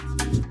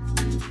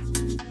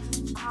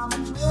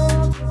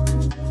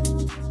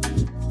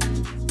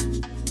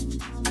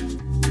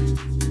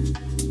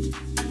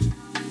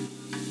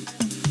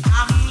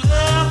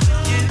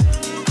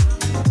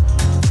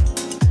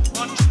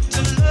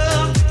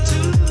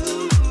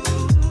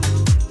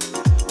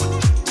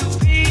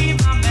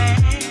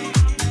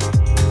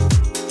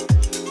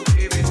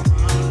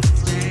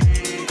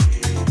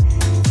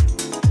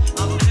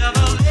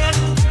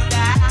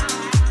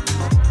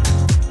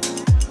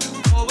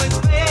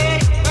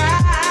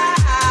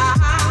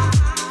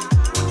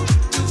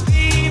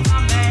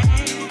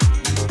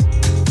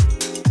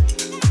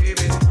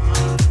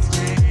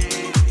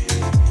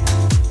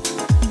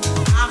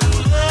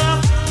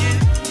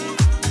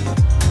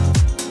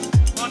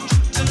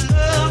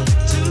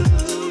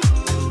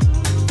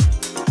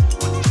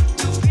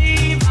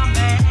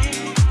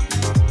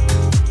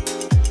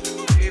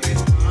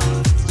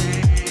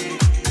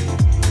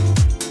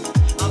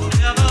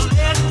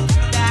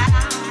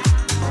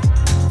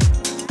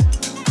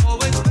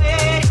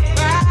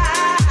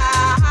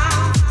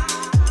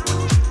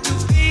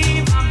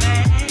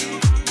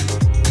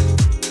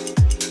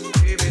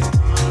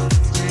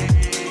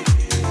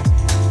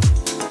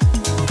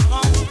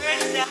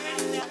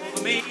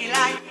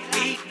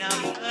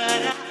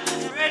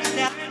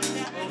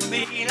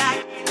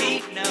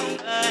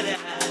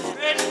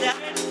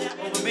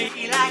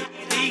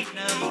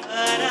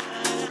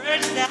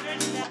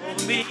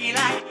me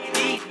like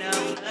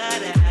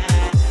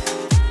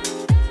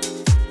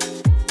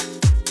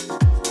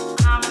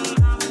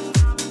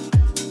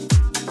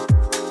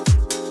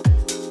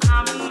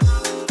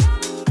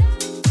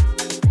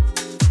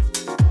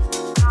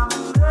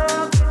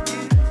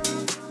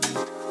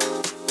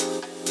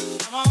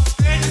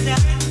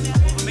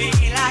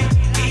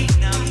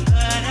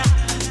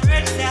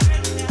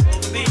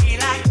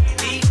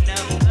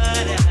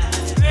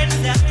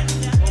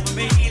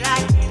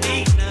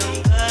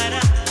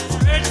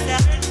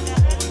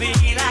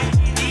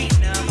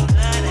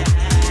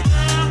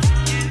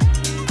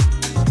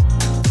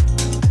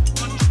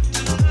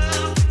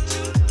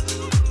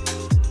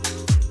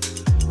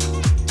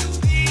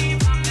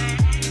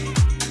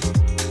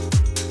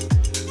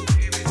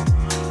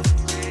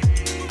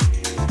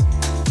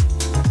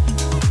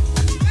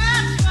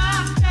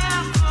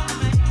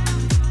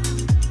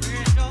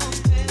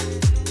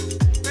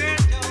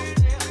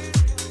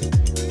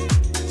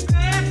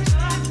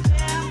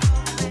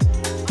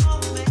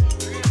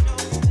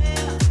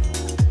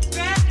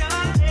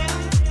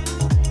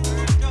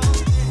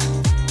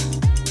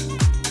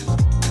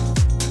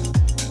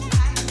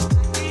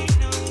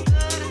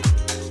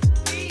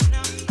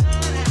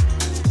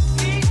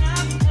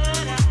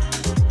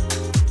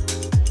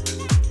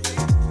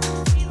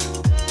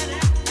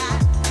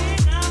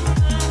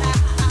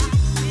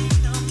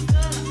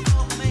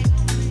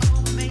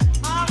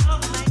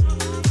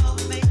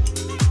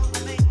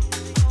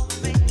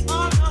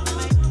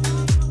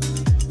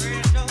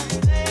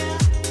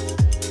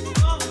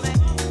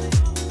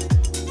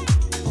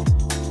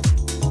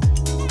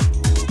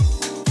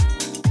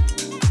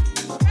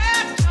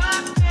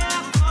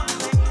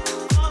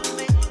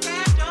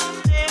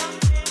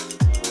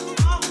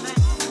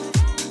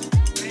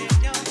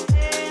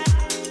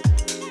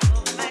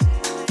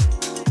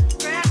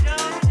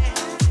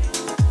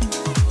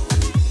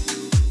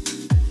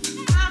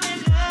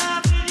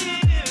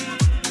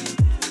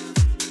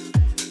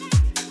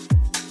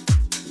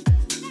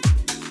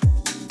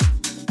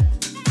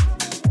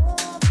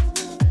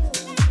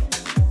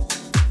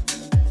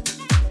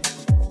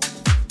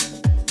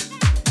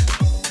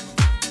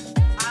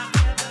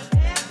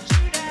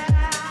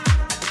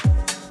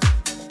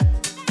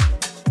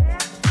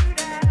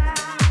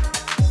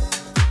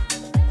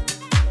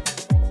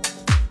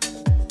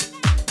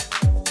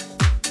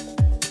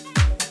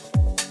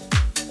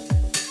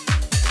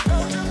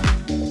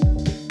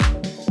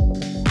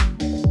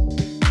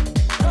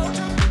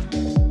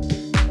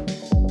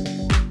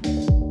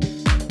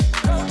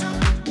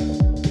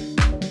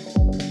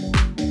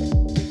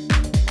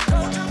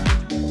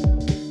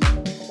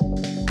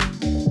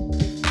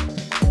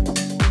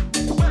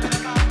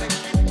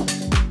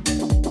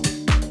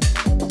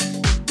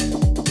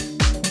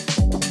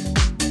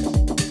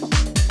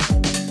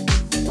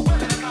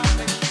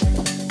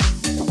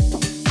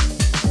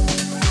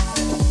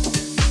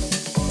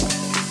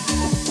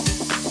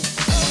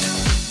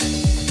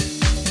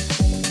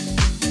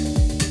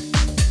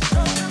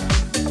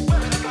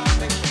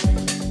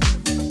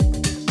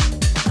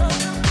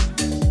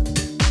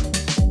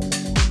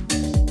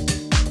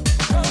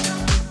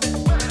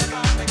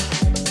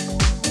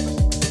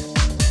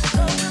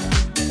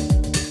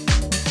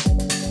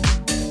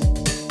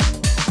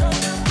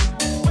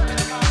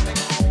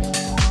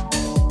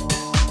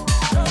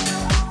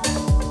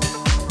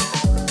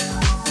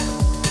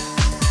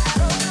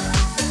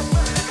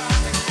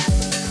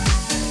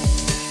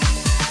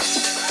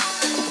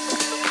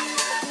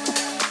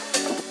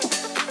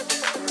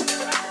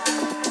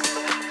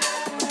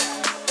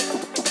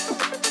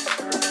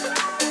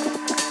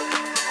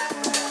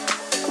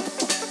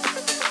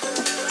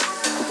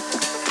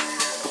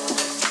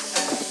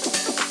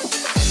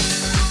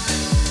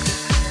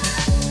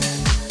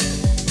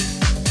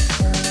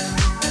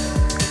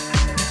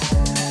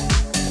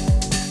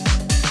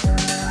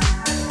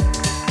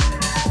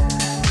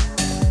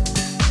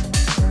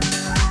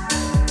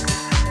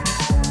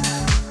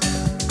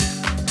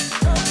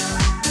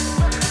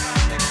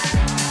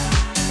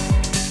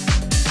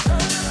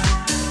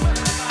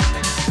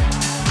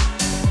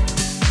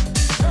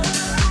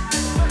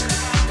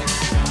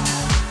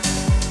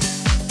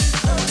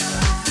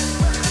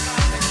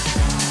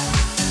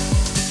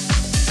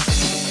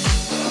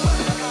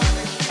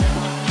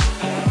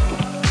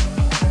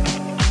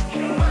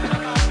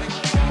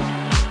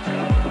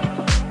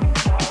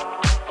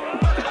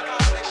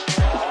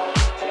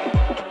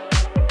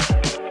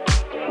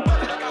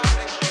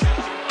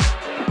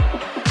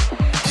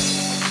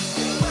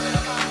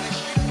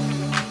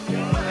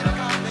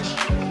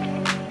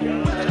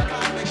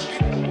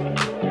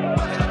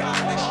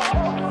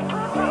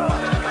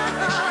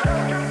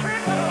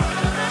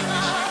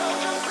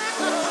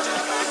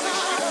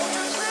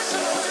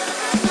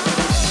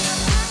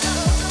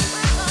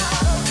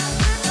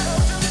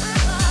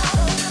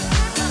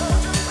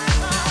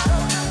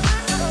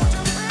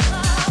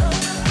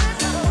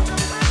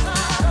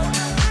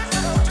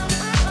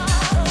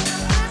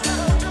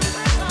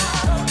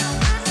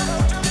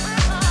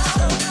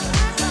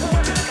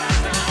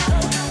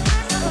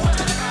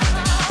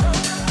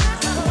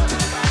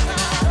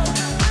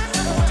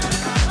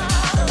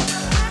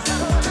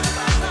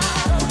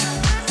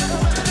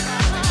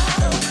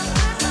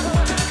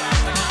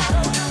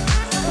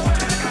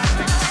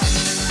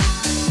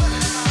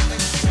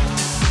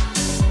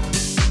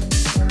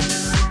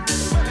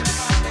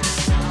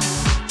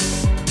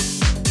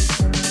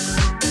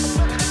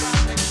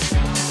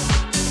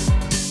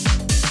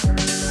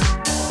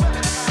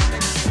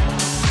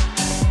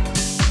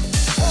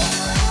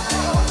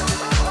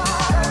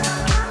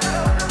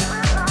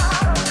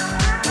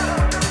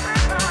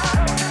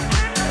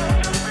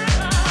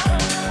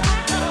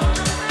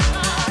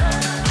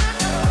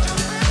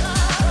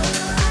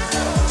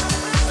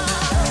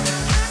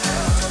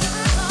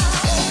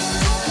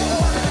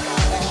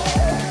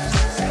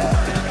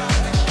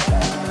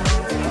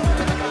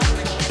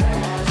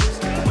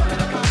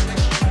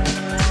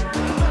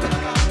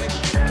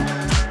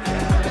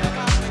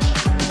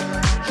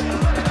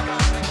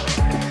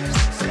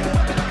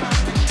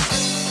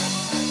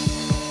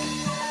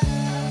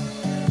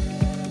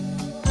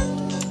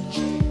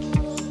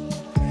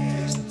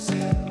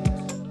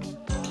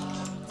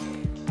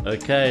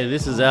Okay,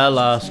 this is our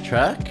last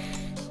track.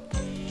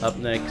 Up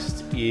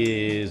next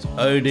is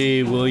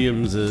O.D.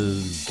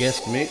 Williams'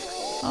 guest mix.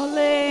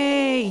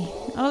 Ollie!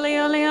 Ollie,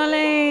 Ollie,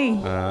 Ollie!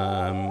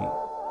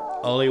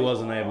 Ollie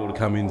wasn't able to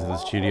come into the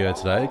studio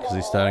today because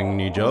he's starting a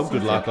new job.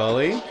 Good luck,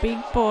 Ollie. Big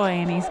boy,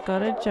 and he's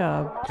got a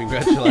job.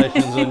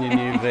 Congratulations on your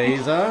new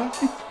visa.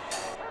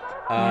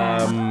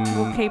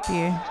 We'll keep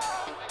you.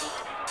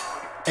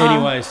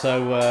 Anyway,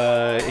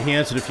 so he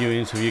answered a few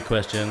interview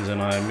questions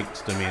and I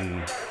mixed them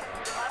in.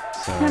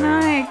 So. Can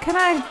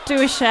I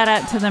do a shout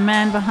out to the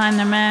man behind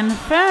the man,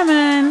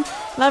 Furman?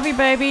 Love you,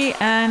 baby,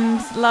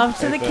 and love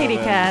to the kitty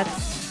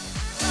cats.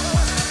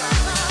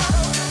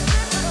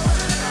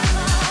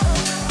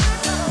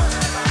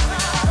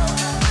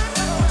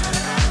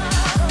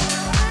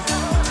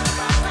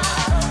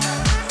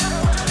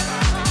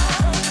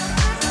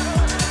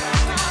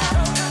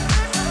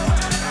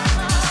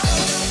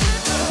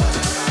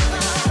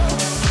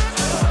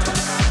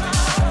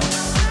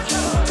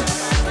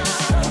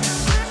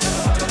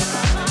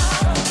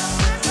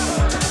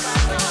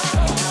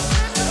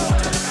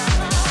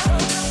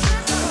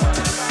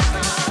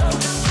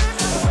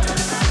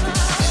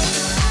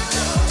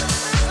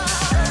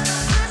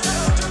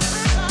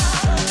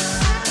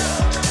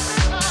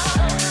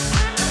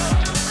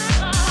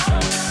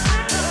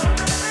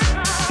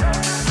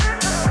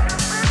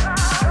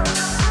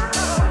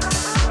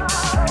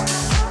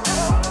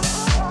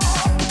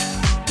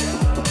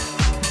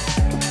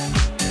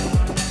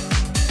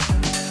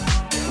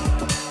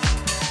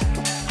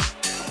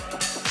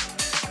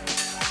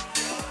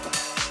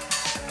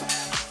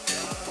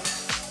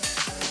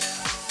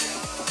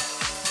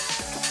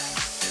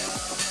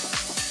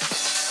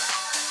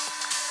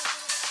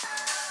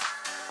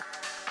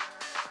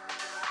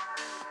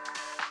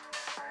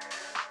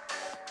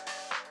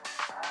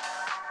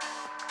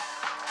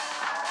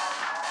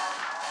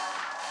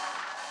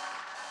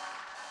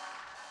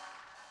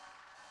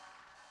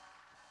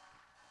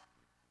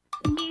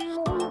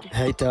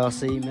 Hey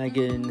Darcy,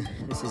 Megan,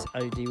 this is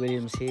O.D.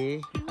 Williams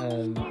here.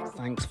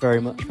 Thanks very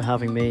much for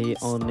having me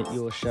on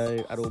your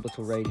show at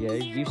Orbital Radio.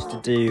 Used to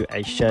do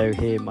a show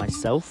here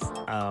myself,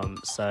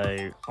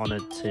 so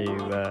honoured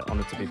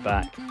to be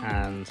back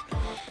and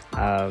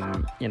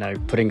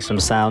putting some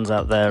sounds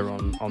out there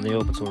on the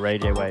Orbital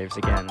Radio waves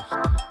again.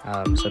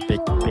 So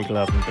big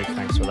love and big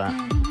thanks for that.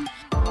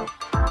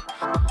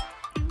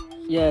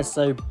 Yeah,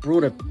 so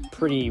brought a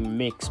pretty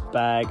mixed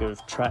bag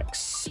of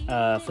tracks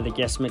for the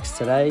guest mix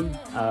today.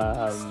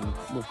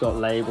 We've got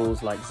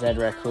labels like Z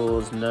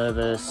Records,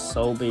 Nervous,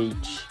 Soul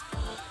Beach,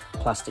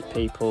 Plastic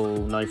People,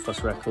 No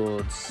Fuss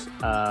Records.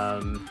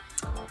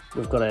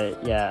 We've got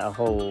a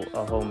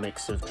whole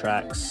mix of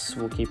tracks.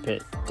 We'll keep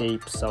it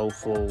deep,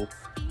 soulful,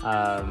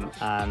 and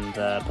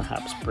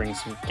perhaps bring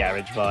some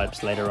garage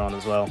vibes later on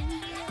as well.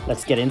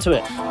 Let's get into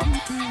it.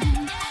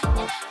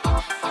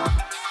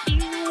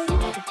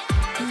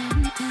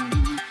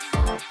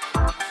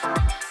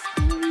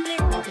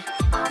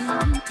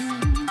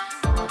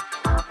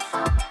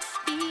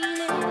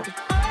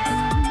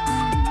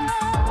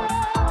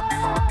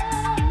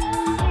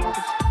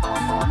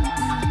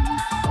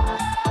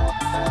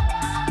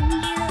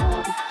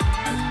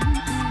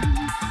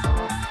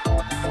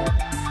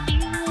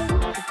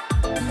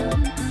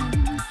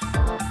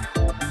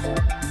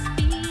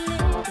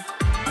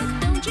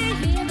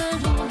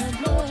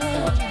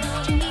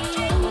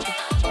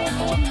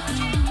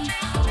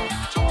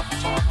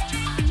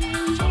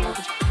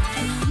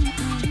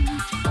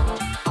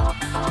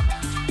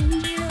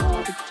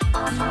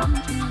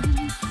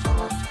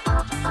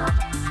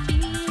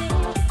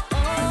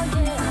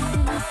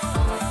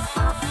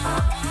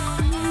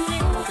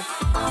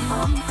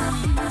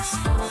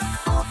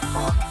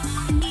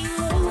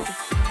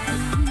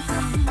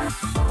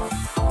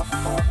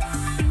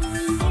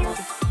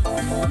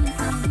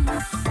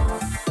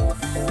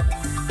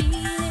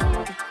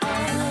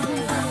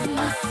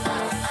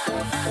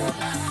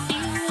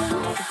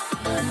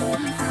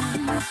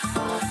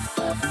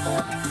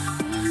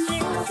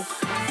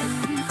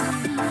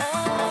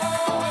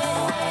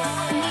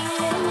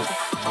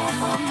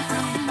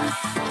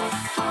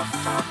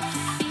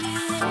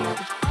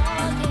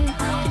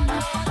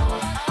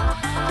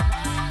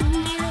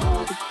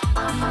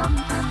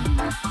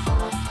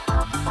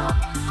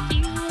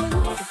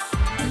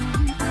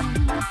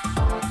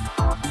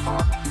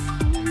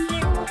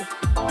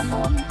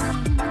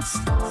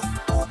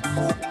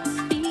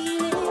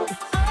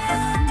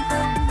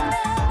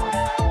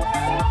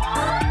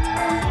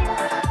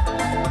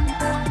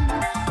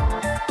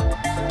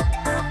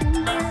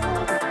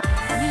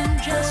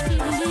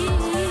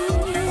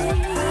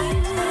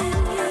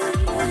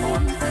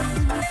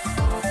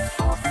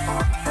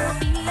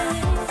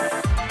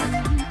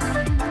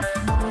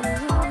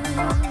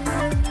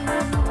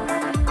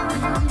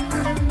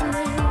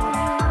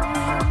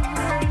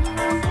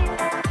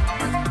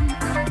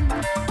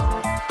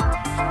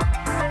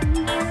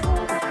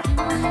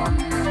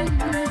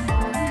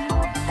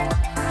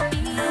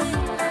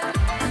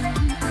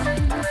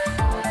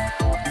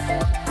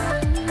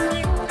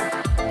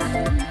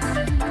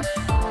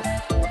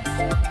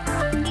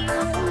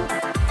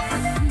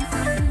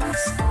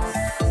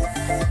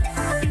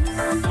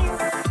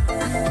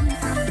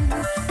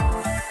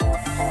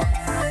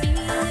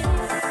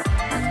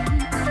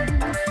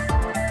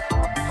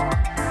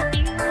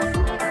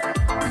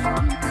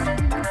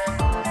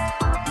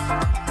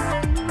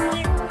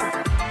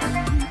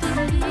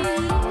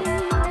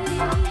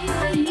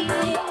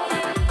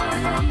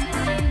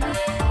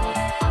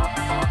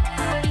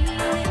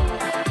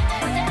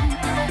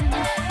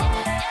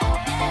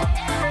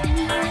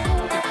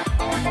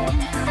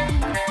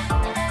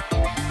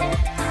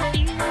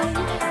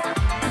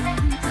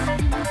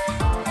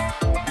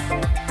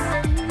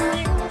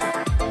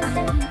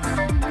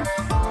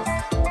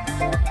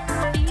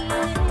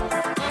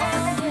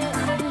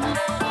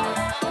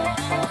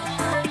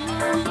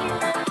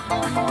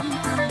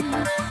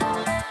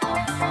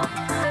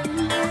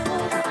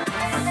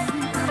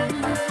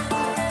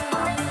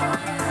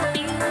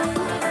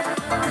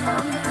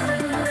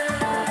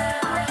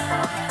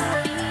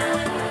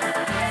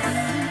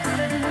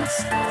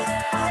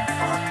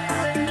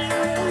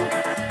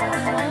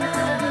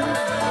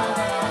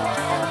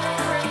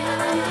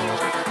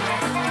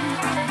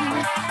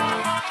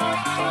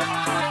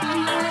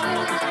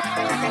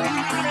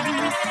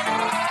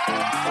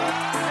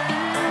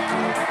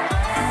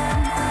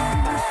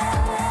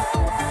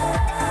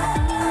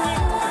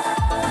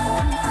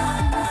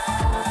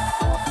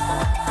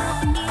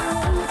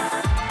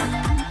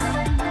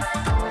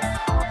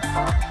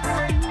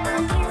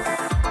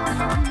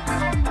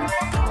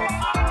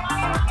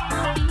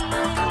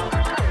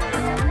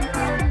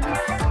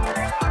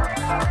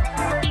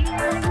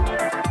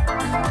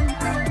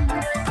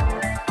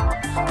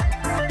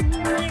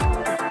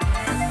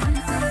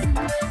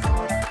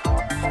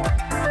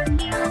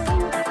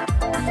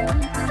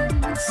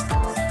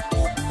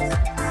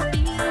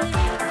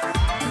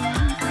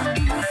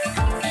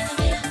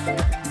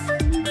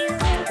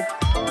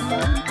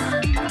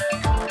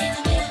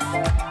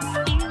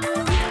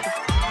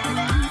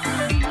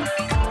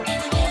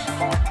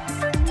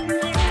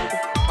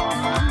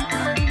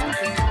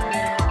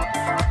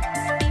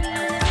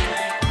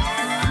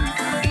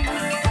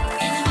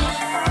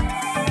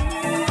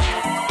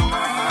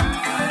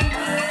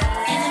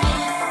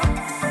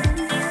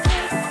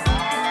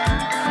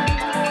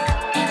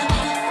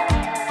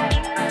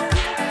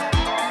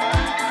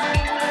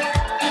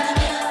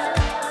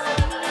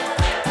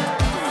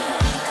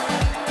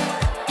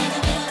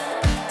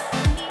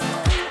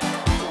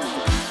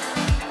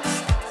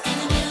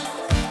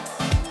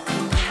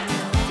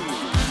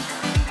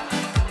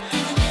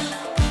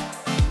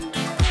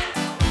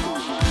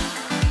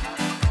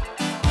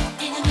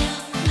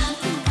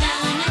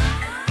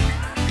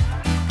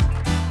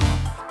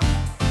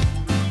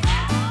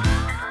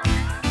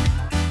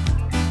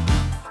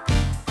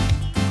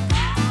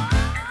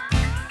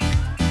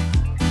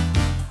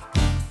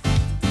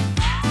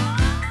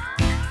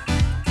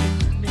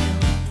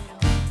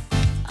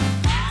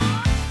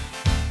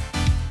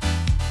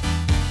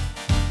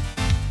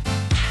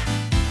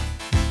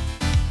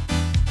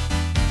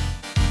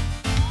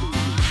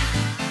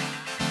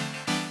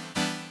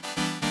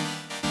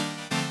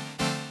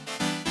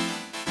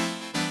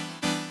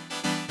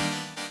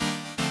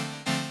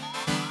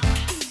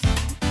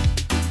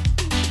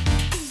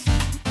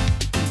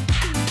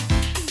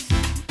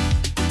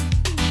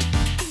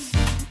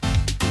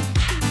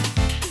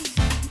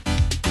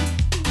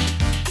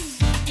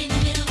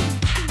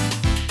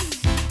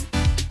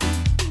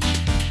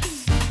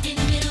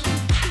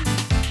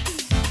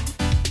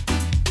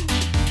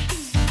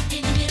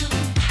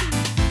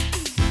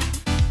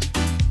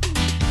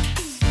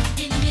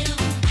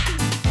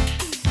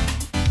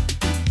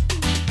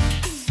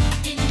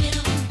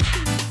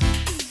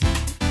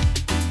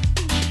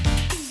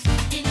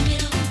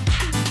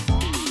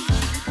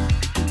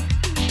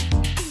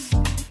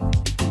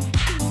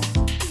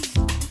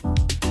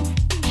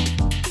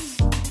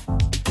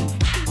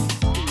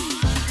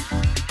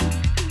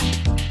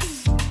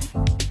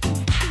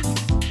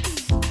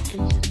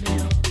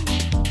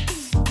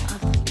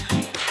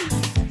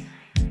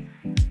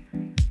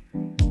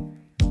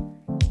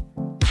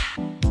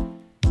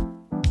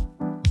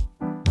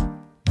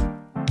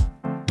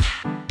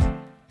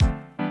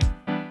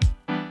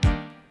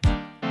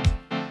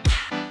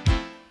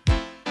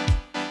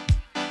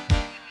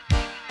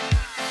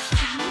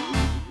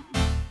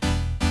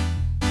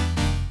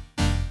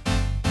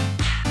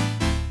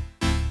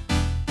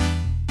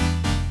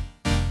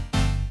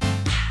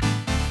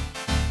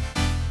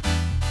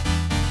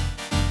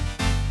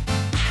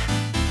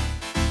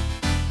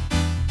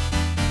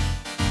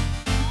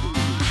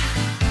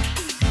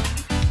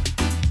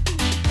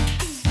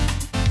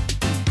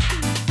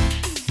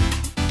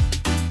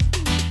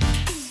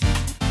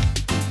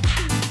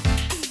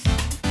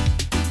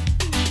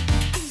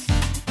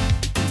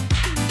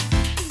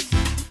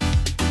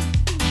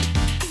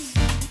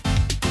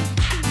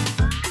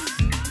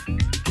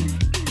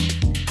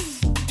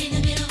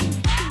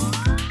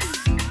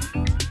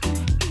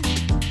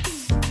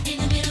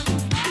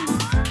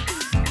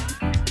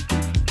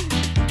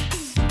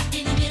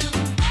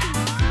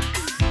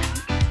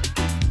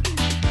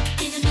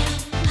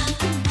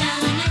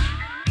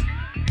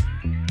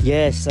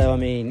 Yeah, so I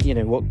mean,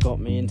 what got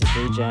me into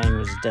DJing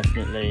was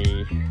definitely,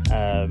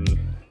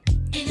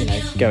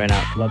 going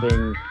out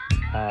clubbing,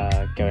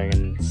 going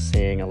and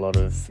seeing a lot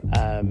of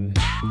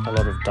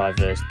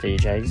diverse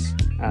DJs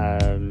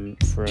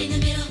from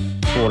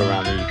all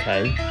around the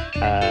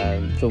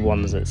UK. The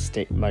ones that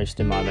stick most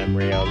in my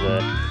memory are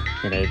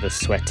the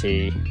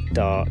sweaty,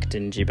 dark,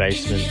 dingy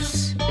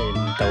basements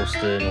in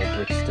Dalston or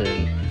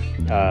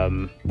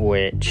Brixton,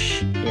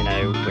 which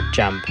were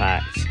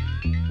jam-packed.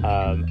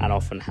 And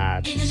often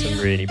had some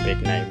really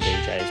big name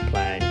DJs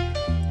playing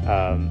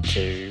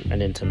to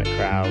an intimate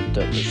crowd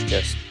that was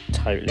just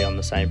totally on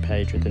the same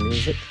page with the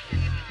music.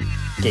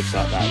 Gigs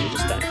like that we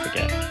just don't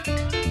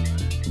forget.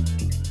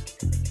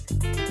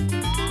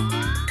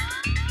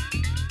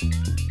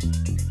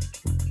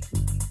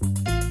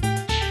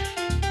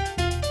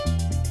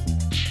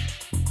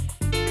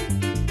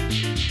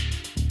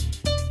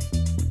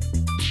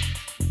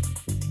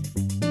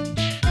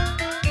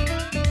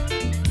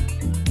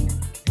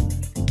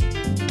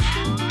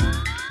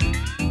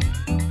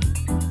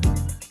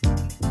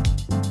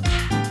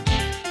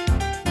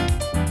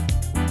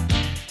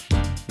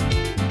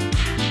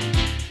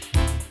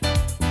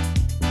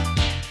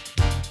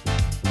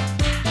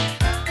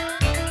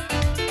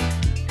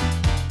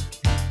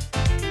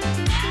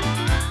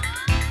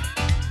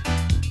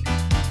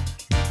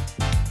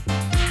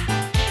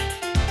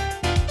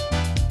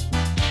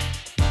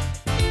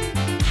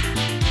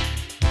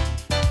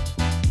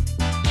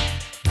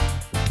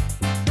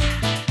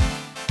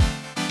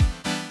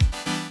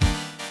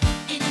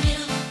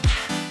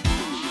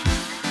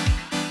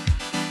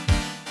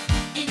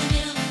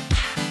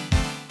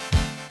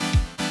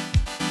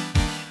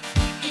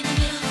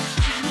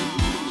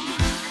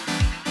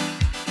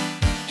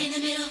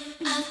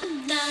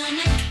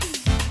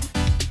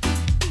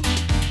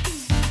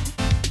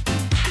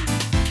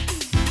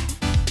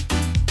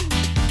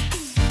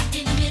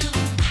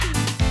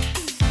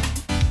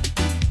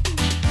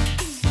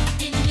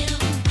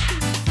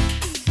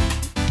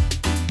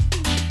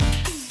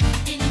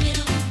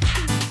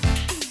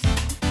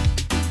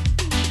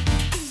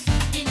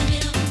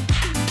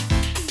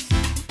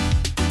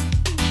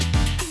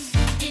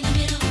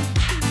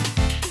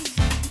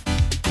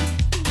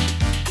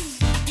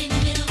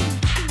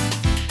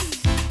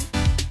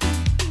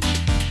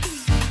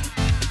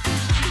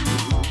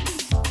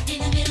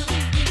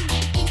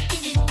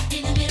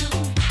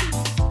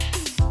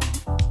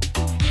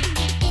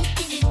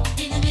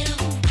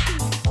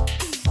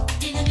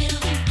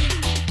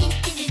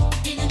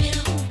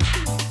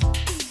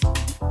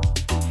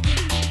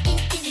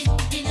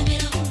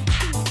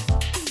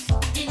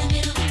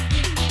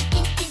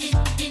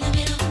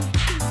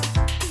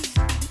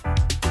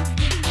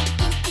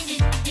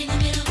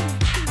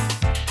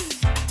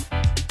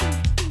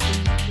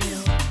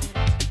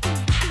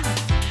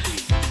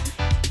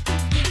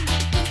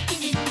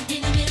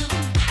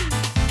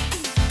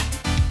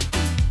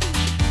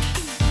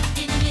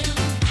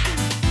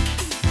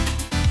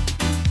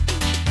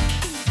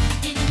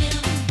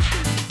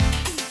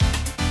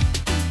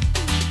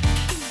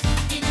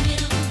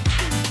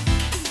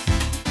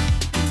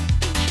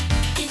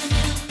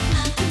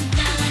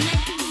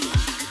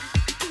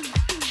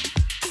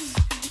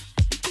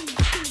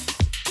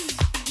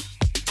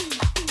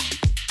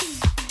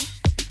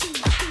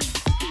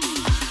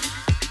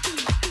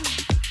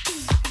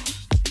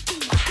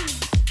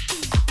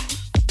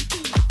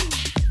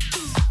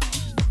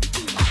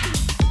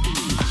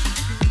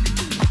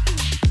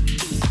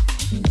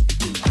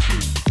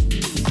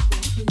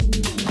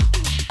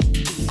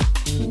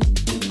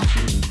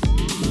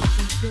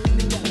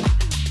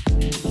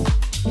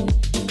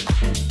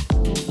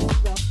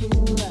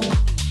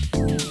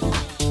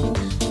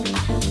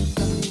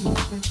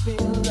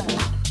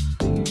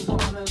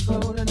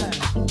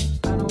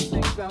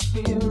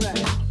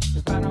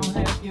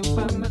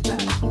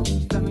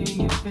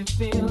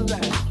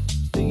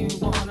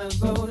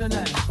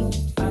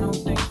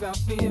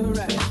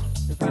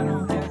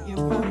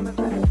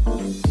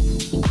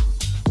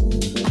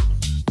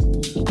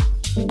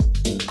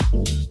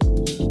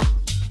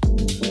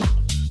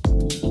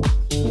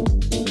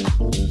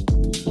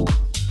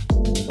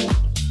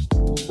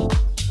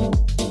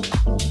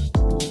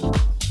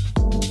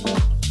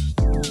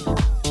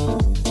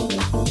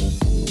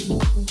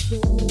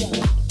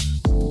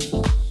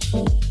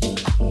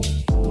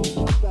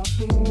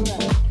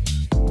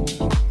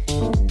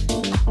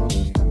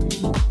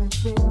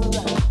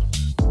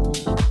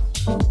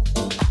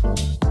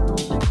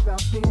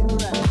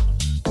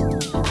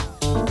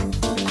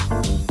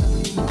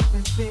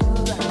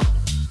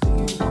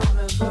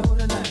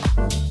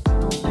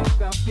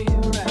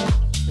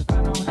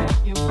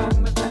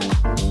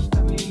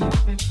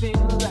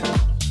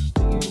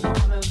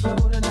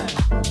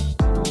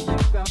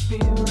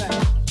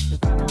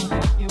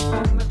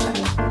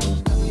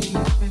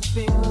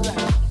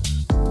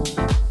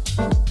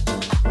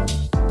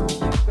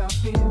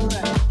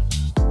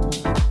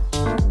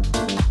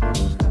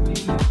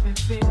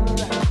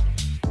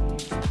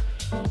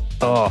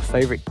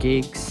 favourite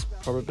gigs,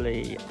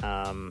 probably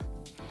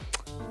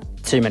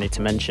too many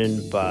to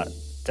mention, but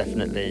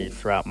definitely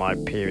throughout my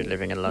period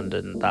living in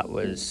London, that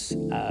was,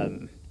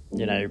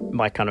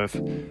 my kind of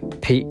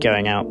peak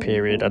going out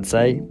period, I'd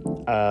say.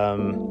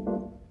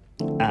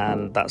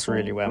 And that's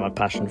really where my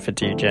passion for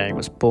DJing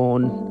was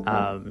born.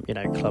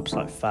 Clubs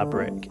like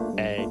Fabric,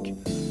 Egg,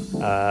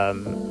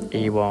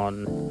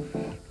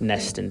 E1,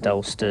 Nest in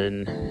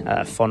Dalston,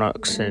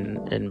 Phonox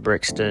in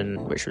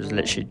Brixton, which was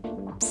literally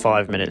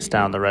 5 minutes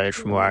down the road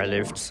from where I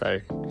lived,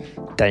 so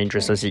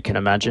dangerous as you can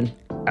imagine.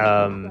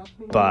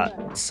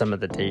 But some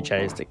of the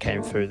DJs that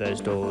came through those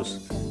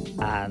doors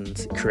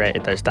and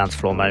created those dance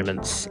floor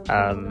moments,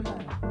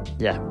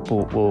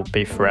 will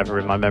be forever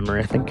in my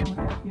memory, I think.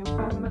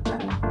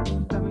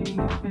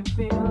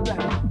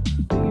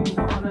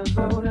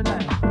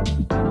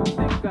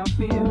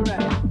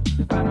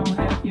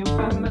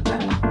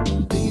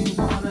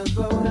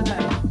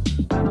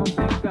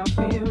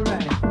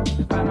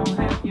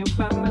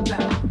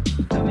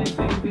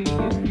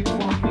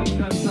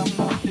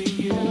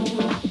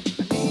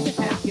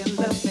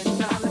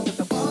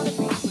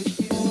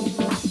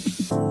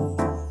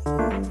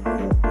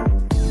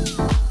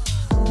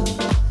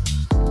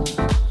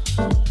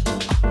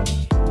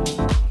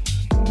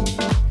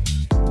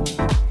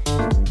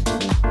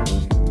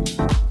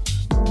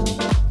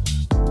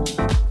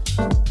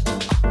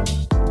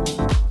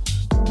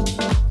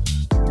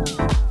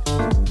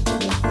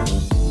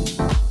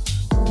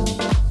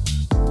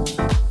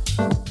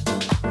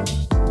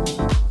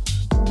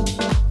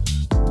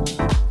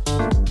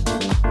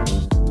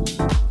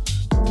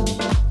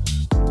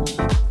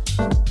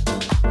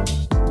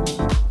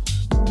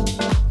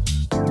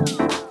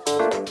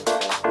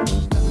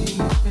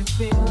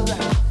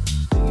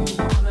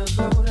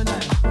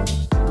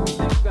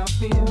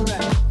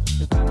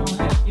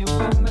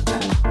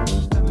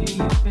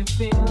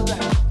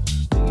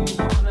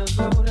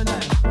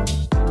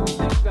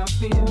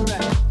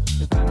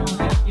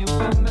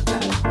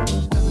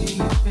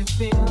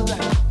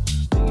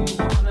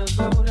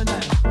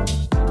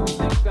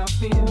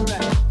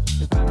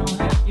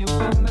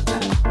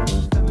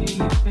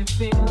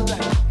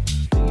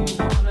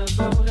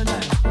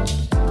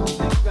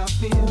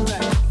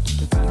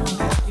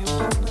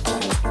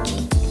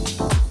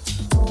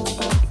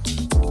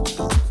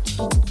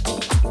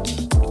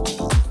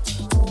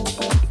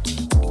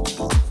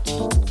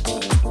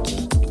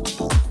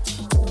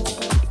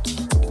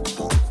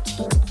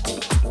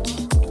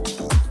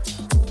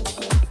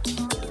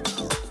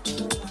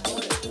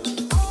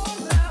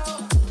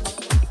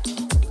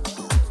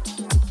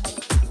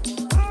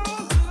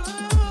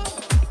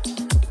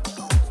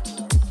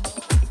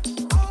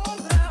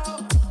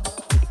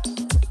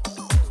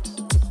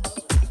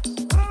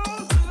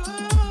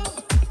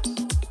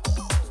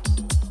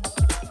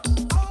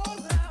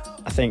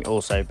 I think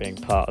also being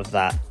part of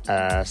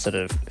that sort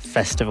of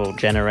festival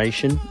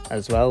generation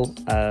as well,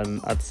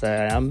 I'd say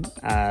I am.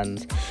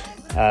 And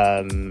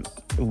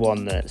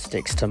one that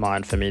sticks to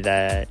mind for me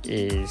there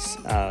is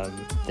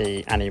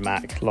the Annie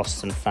Mac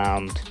Lost and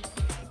Found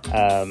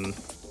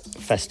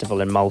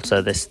festival in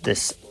Malta,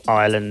 this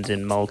island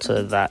in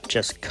Malta that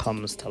just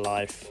comes to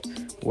life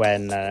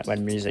when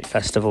music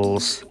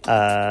festivals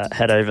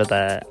head over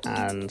there.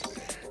 And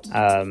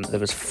there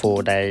was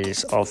 4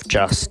 days of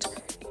just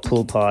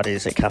pool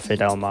parties at Cafe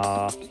Del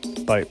Mar,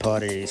 boat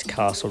parties,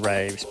 castle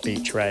raves,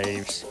 beach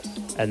raves,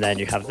 and then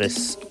you have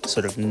this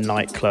sort of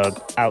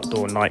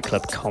outdoor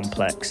nightclub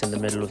complex in the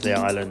middle of the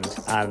island.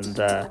 And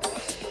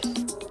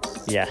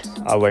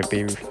I won't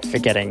be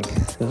forgetting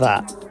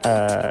that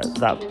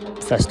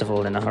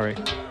festival in a hurry.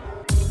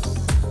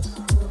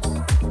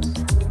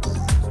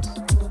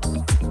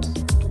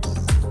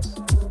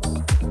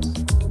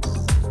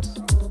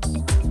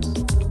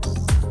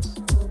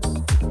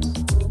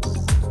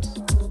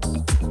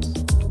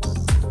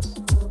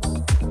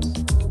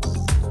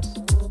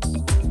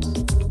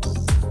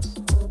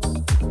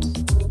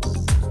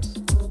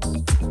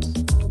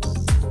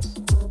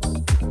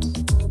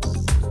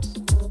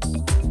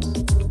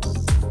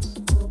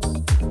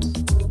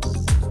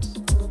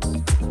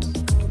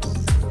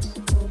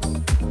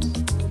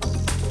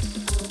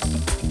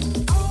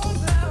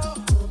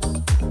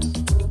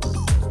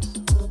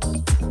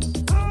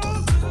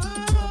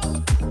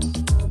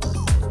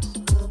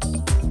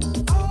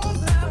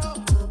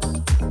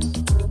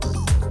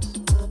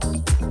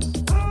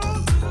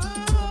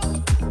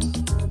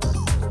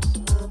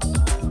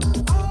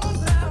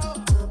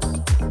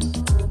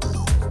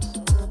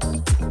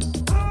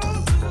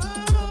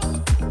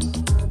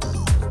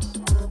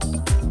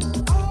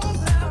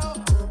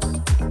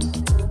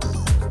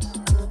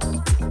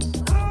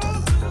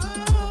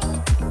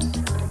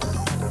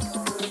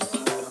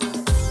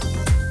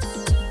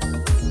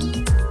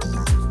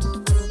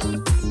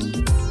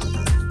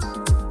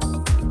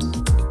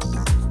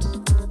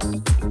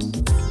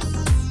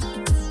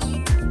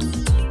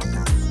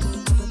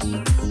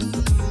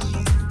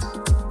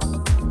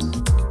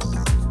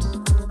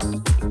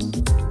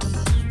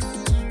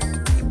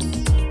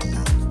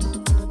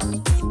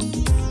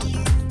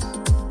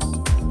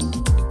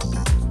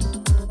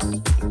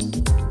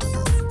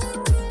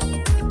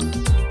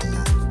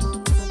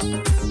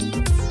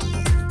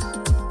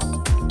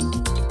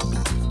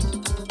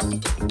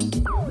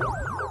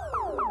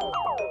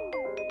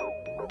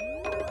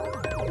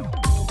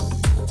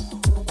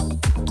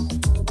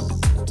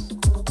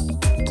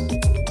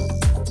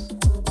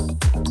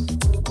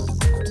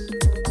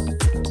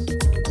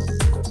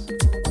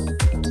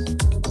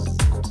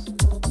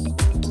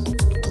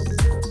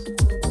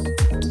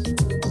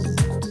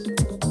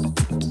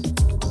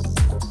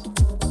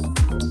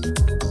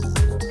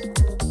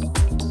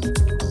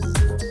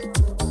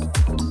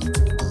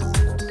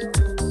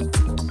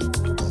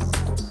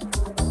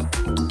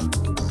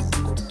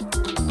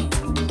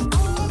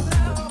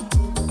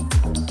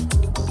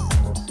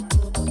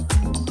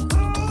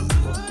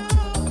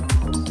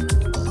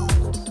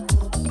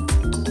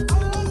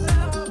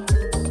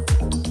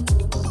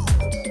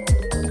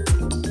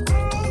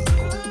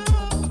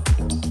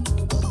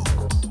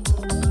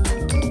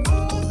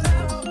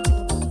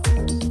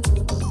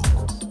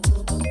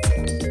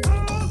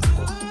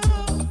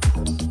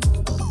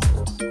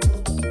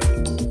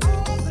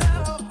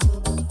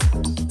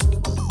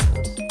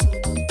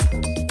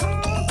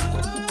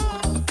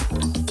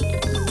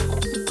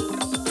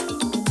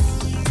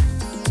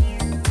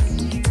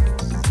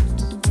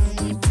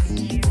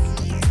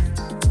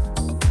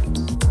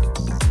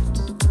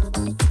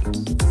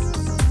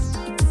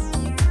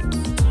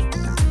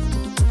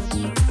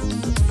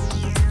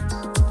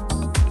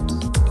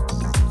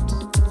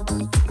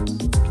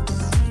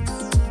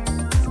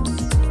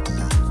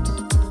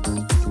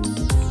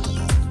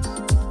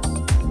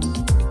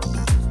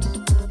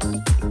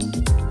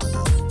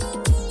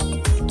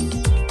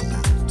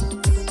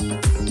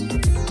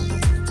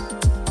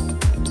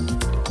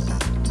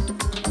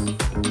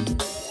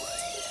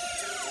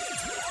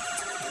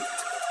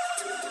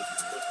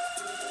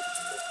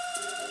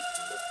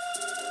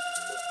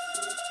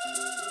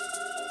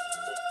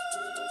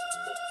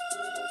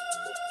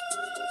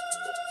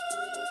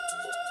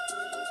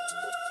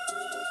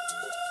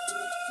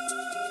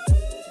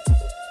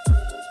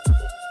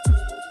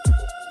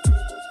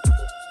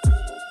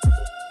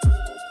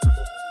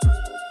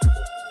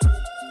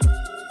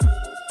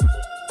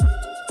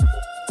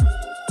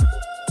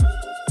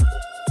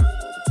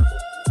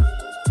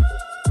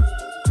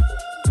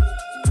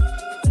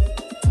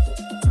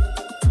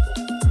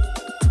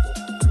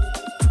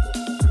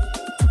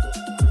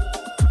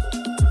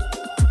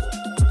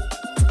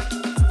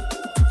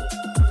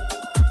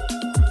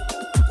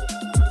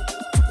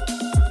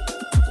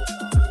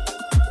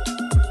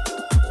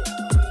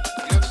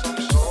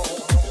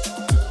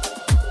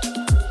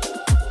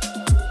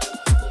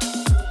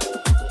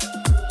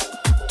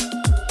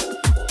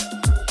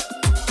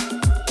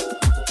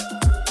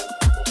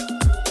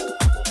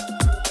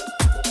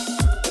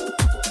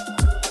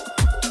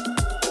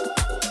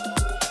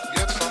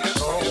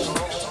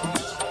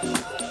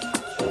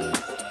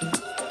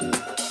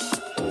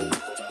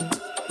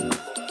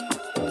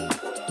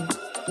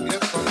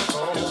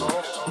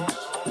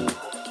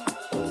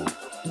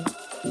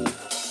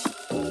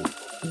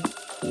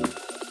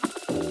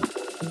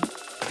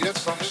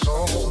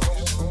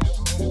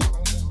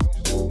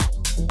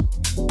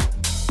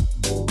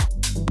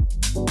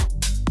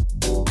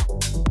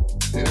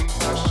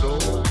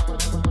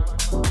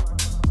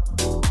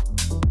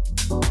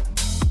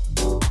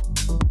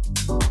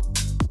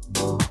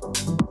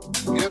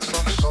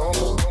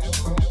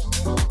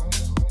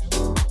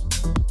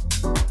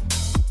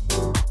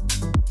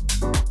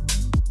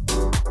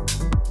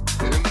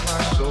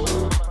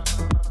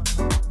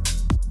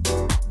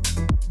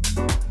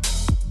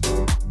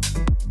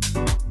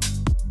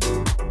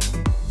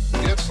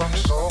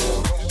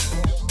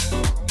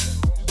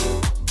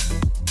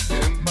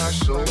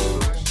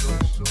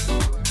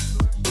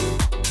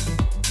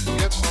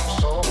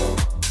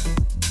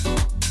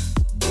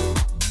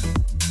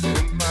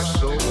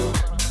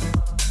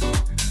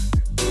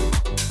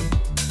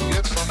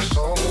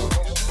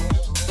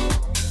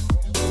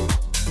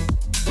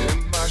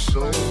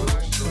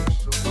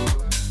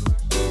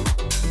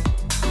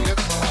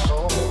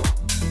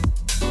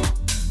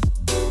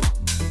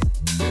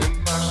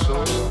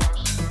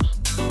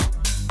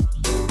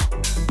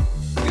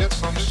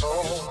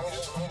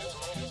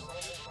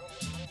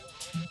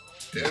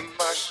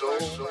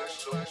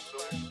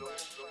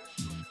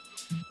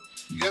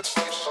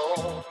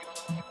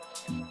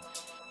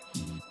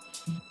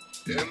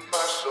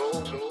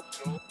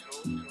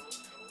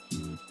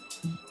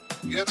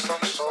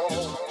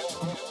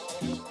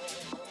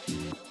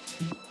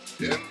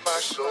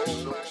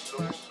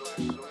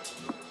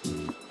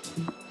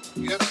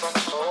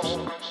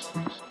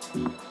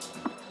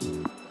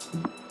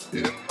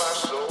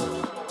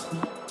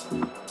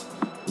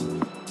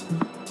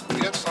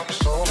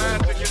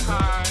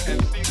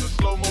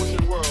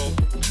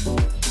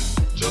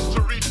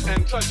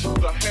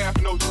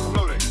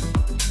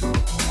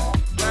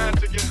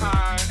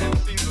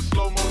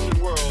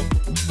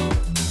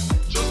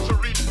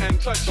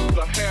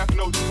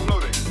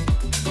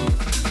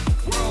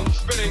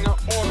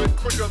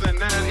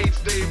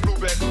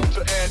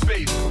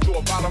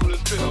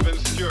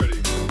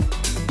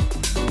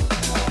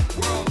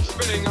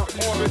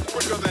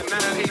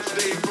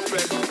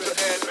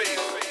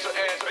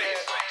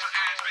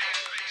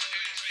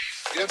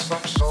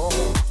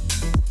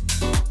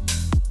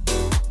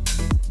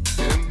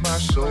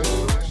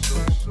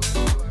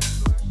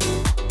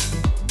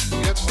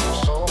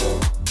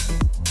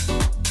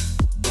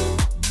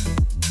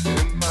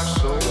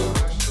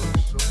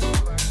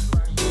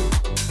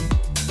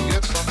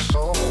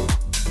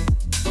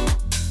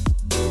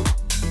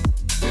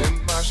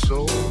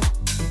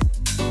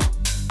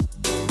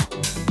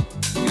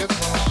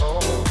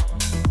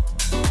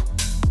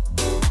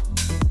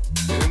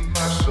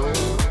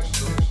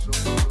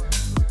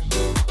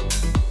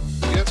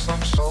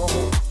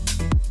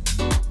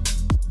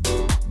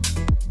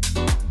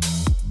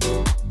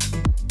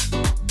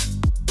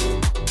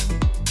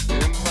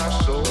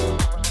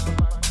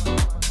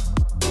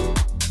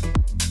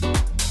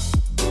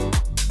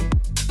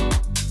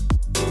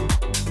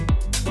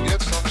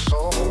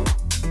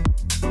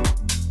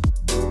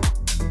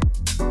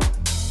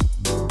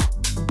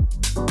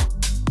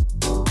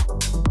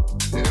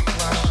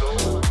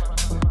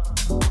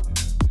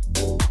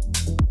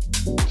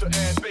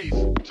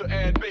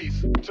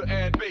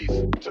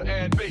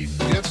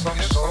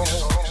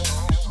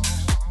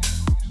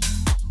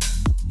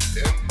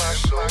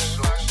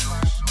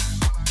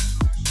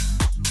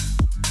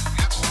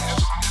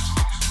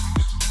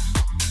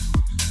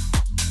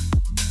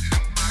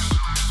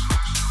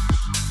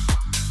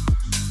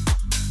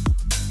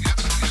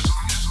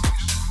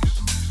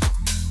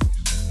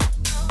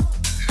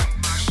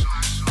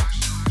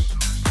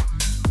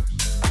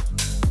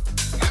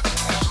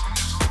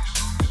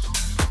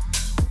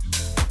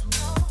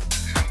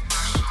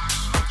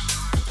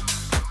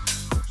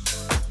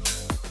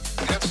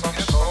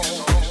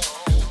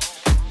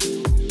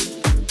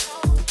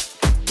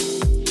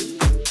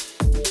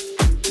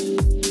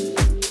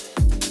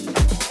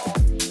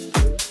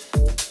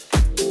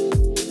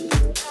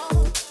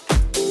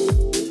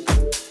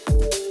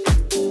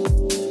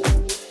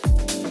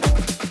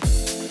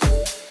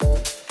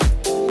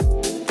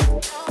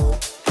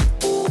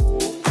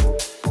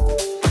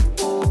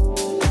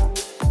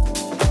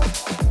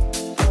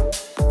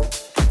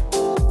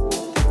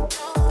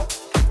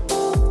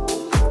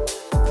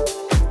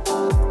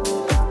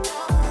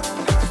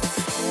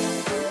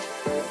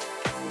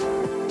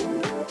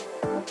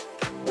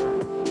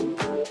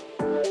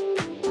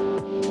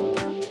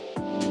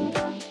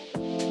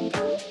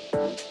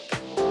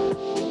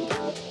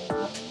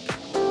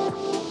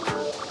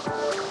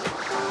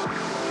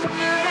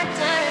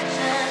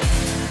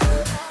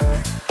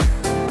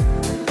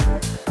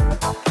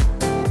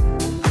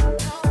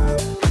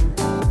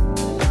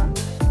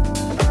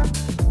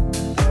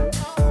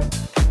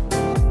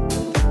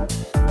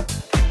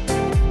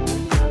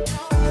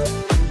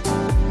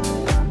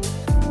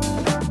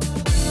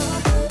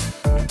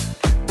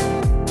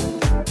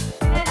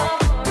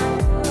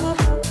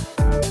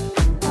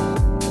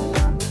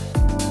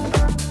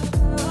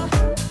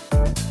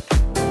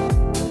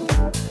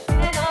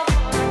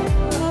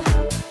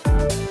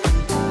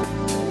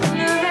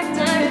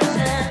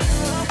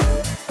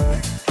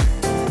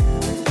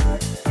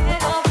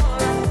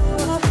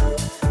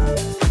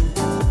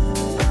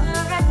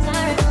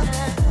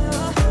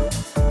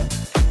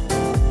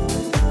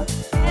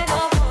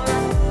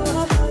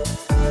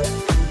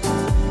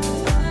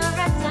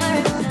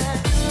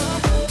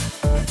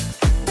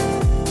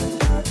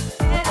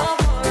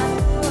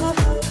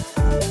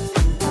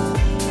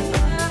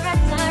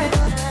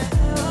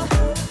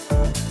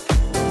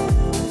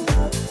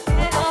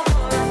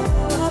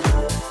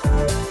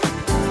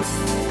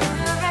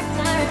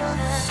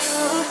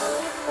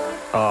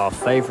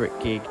 Favorite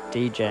gig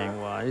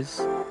DJing wise,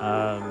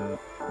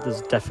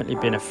 there's definitely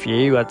been a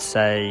few. I'd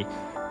say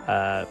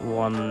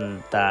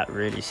one that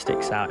really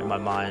sticks out in my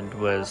mind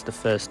was the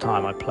first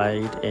time I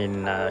played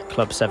in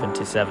Club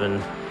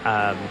 77,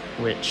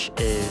 which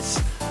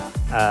is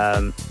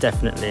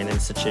definitely an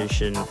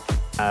institution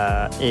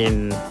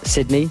in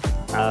Sydney,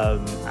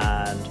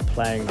 and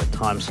playing the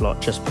time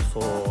slot just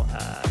before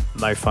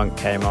Mo Funk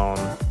came on.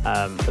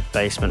 The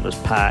basement was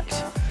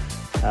packed,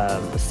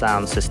 the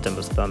sound system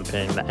was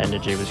thumping, the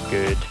energy was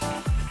good,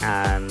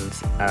 and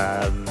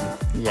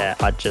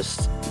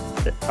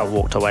I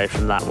walked away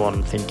from that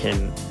one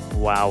thinking,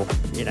 wow,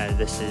 you know,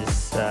 this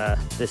is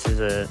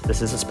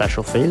a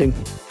special feeling.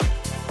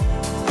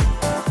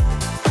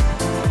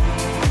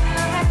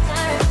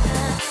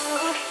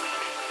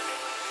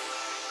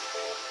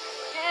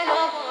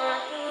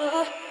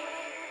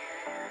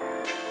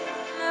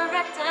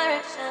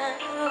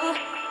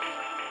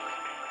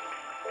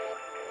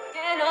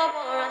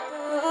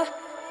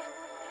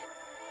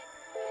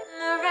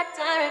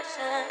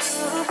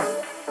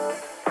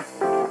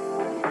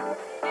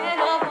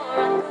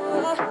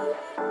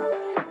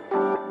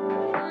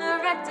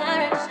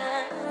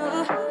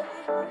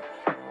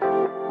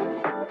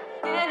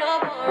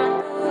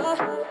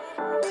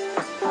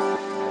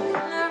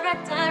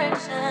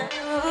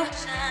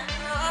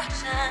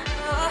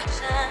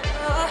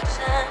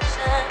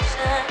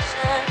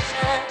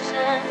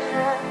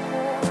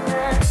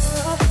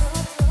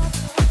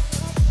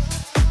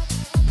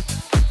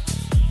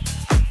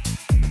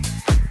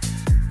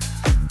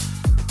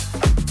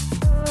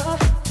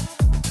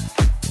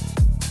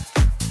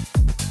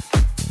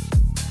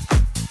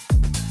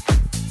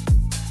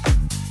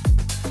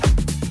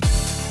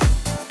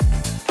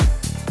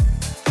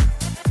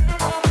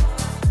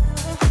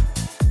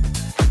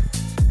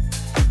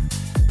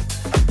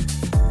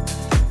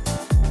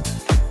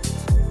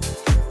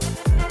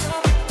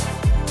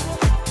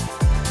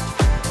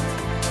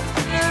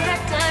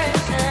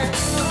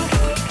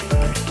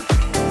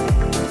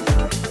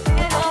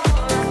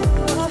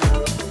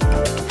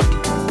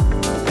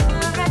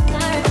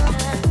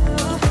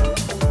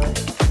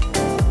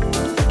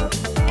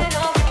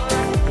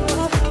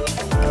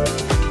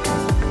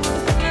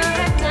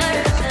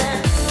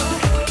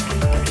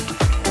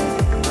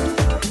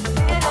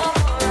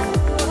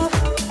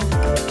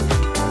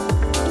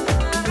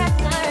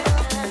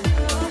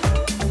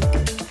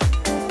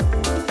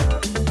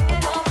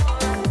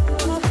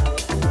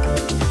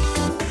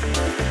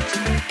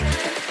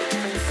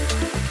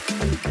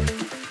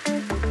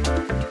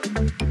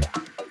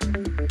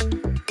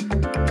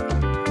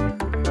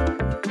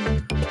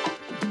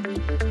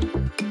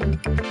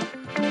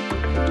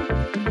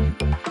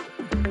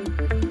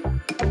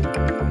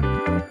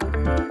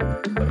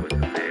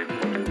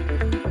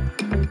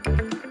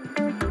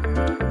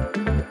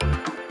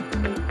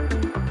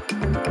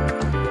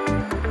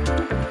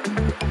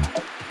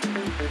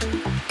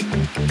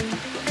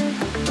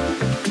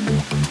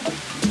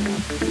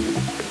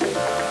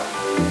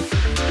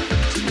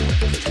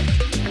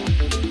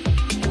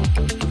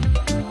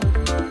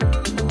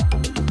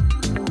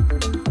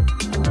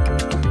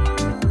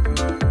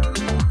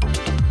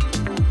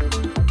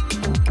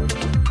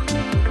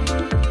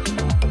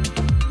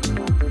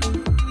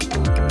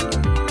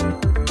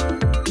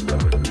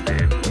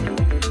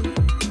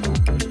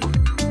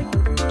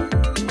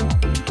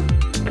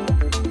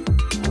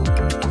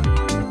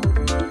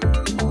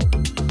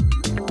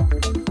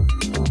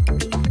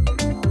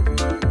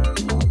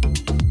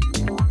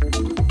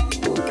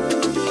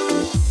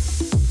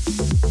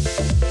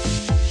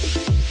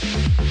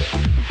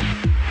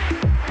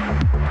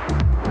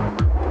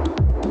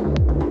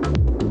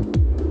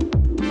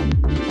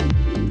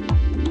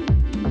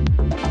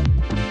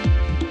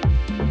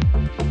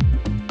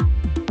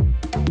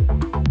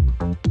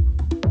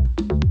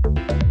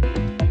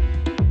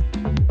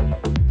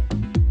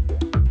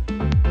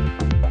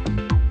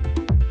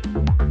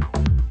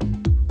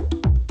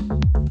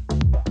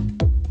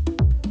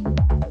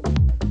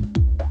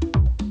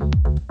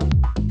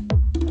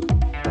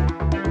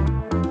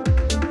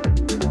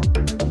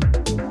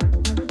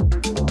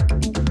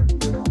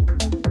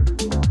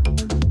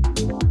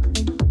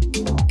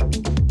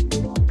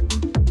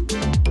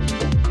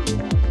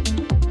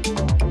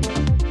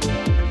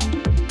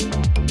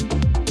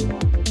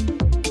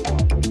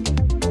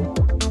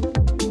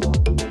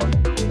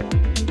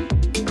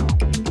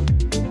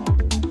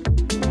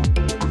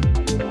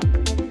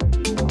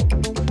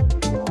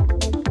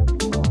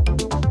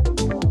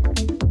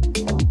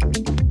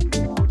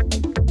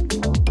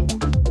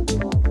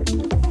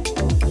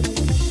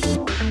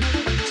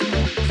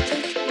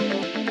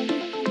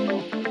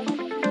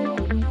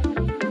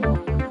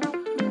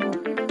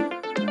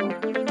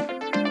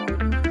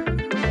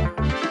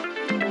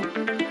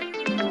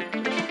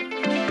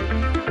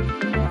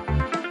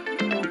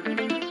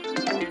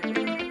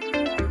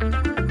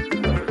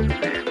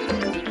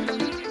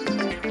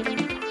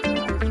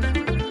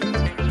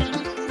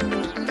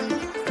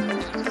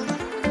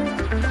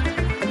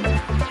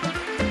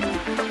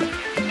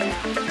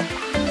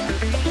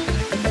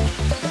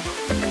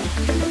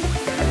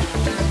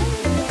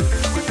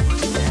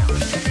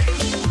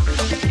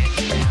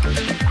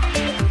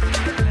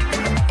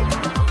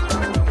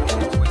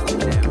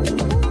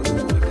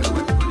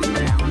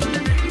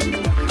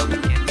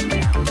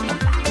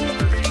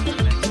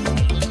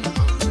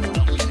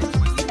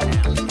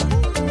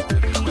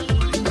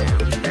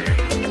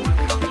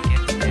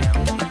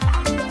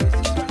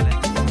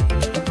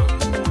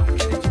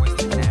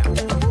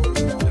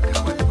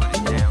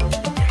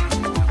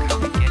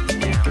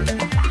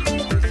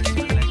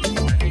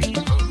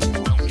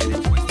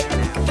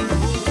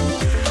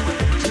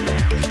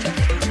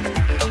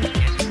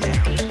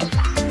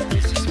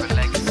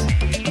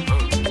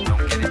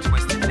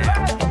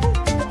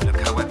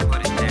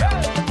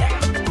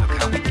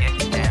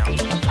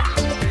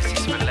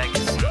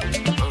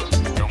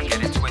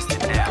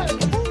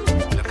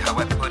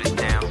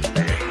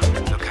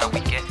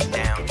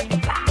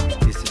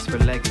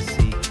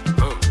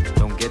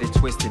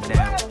 it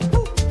down.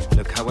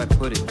 Look how I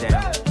put it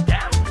down.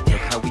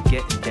 Look how we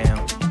getting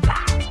down.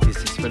 This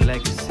is for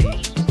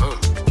legacy.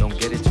 Don't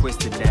get it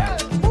twisted down.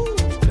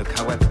 Look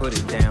how I put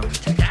it down.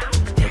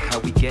 Look how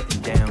we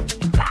getting down.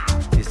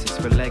 This is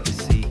for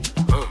legacy.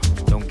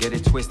 Don't get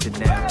it twisted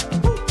now.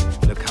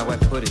 Look how I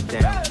put it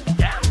down.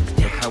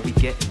 Look how we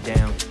getting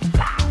down.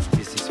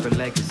 This is for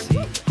legacy.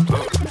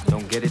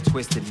 Don't get it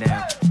twisted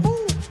now.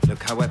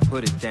 Look how I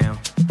put it down.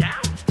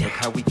 Look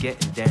how we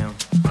getting down.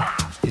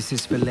 This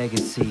is for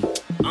legacy.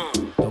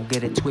 Don't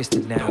get it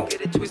twisted now.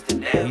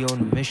 We on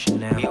a mission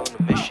now.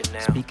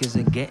 Speakers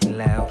are getting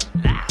loud.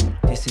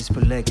 This is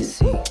for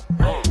legacy.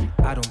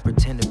 I don't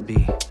pretend to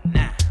be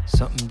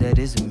something that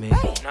isn't me.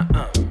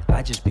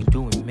 I just be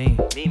doing me.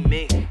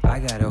 I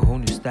got a whole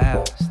new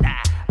style.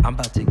 I'm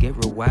about to get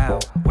real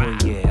wild. Oh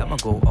yeah, I'ma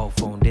go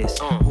off on this.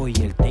 Oh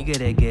yeah, nigga,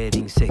 they're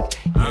getting sick.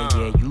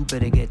 Yeah, you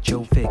better get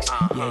your fix.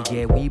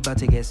 Yeah, we about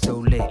to get so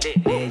lit.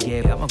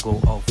 Yeah, I'ma go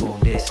off on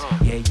this.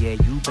 Yeah,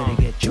 you better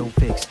get your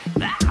fix.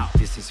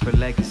 This is for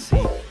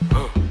legacy.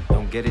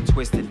 Don't get it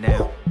twisted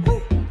now.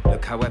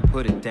 Look how I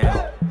put it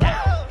down.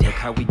 Look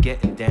how we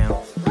getting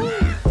down.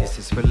 This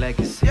is for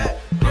legacy.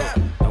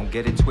 Don't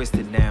get it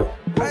twisted now.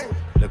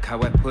 Look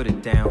how I put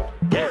it down.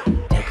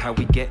 Look how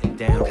we getting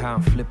down. Look how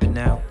I'm flipping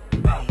out.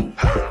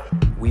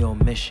 We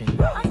on mission.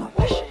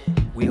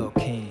 We all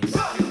kings.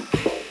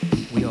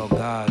 We all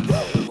gods.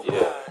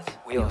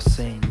 We all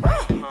sing.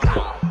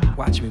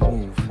 Watch me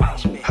move.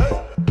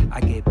 I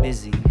get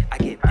busy.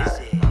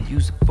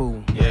 Use a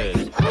fool.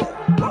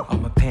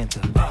 I'm a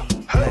panther. Black.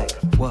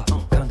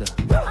 Wakanda.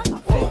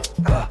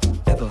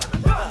 Ever.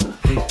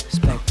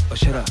 Respect or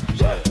shut up.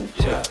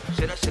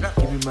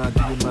 Give me my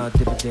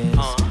dividends.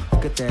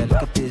 Look at that.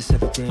 Look at this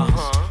evidence.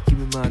 Give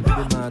me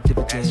my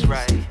dividends. That's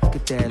right. Look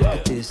at that. Look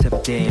at this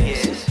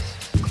evidence.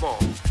 Come on.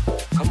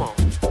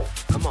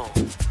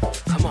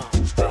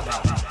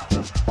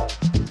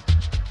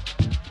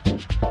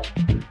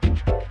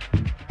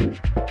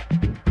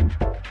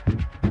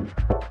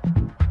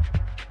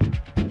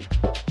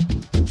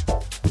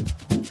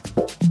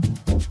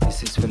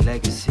 This is for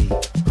legacy.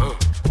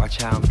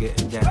 Watch how I'm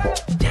getting down.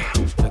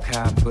 Look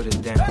how I put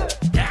it down.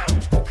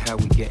 Look how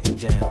we getting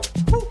down.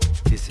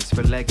 This is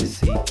for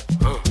legacy.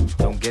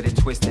 Don't get it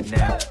twisted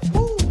now.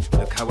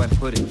 Look how I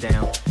put it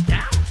down.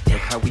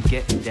 Look how we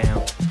getting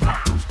down.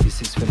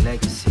 This is for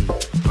legacy.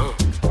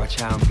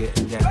 Watch how I'm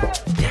getting down.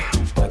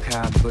 Look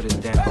how I put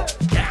it down.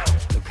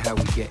 Look how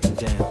we getting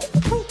down.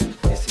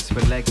 This is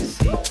for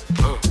legacy.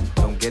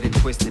 Don't get it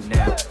twisted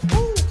now.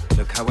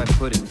 Look how I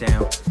put it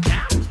down.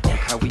 Look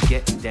how we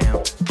getting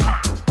down.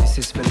 This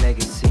is for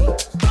legacy.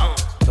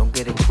 Don't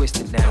get it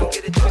twisted now.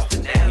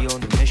 We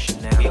on the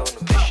mission now.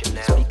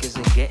 Speakers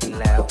are getting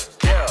loud.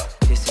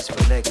 This is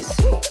for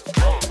legacy.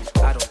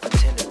 I don't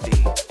pretend to be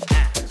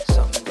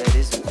something that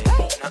isn't me.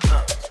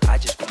 I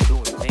just be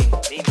doing me.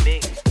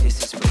 This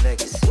is for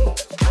legacy.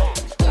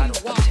 I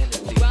don't pretend to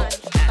be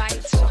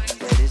something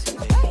that isn't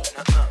me.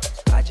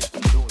 I just be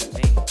doing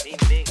me.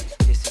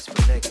 This is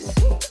for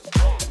legacy.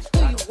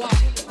 I don't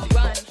pretend to be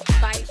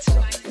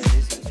something that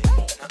isn't me.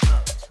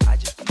 I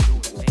just be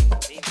doing me.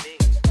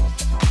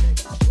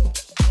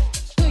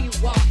 Do you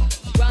walk,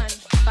 run,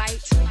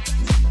 fight?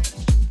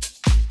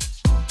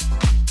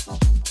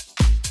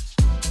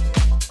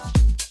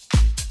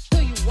 Do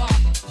you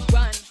walk,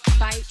 run,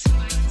 fight?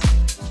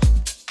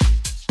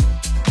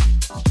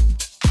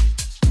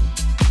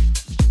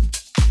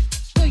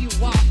 Do you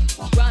walk,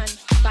 run,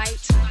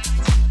 fight?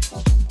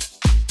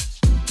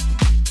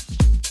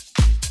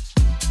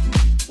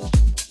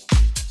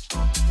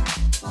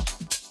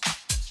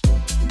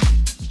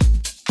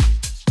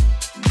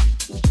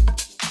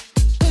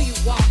 Do you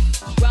walk,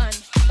 run,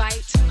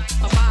 fight?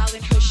 A mile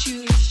in her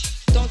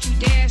shoes. Don't you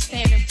dare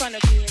stand in front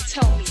of me and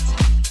tell me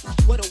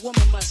what a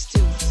woman must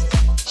do.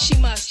 She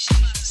must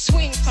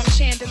swing from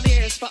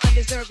chandeliers for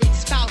undeserving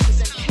spouses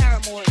and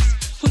paramours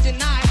who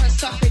deny her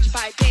suffrage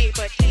by day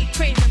but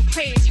crave and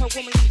praise her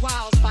womanly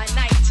wiles by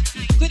night.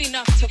 Good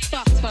enough to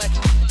fuck but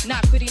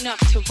not good enough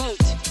to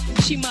vote.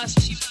 She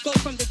must go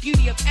from the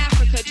beauty of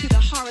Africa to the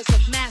horrors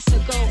of Massa.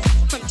 Go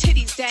from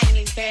titties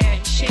dangling bare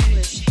and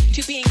shameless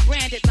to being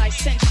branded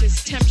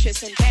licentious,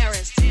 temptress,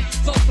 embarrassed.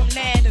 Go from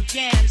land of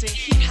yams and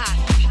heat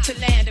hot to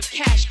land of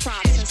cash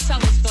crops and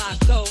seller's block.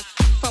 Go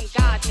from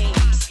God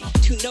names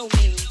to no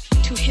name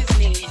to his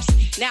names.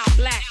 Now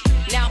black,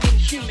 now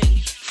inhuman.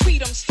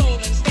 Freedom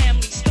stolen,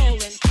 family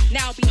stolen.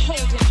 Now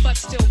beholden, but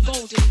still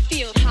golden.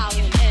 Field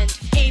howling. And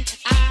ain't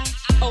I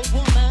a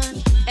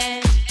woman?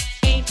 And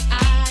ain't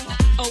I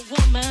a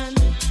woman?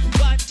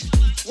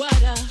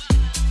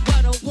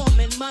 What a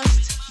woman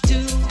must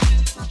do.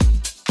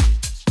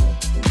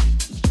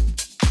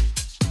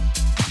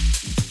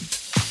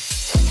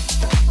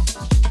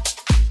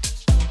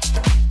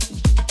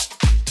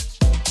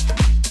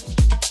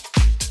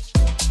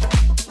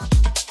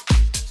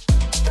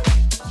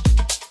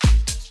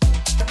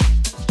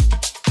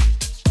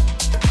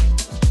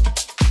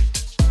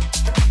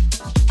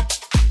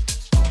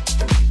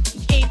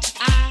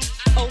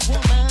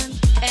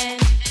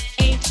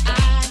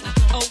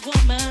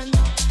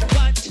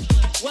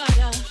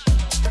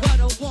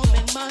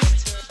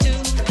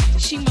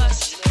 She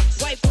must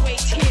wipe away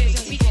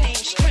tears and reclaim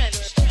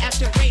strength.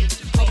 After rape,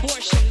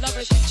 abortion,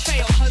 lovers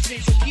betrayal,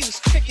 husband's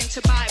abuse, tricking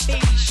to buy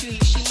baby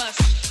shoes. She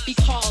must be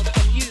called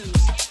a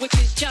muse, which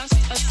is just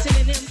a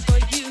synonym for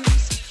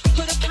use.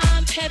 Put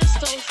upon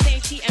pedestals,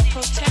 dainty and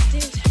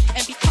protected,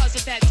 and because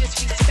of that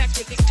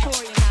disrespected,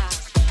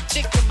 Victorianized,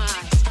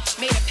 victimized,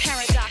 made a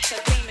paradox of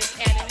famous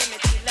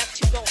anonymity,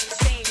 left to go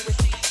insane with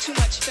too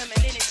much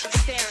femininity,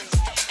 staring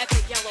at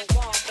the yellow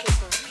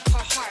wallpaper.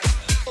 Her heart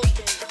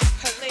open,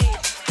 her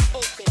legs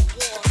open,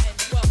 warm and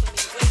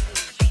welcoming, waiting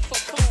for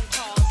phone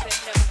calls that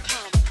never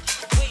come,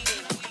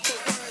 waiting for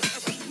words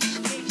of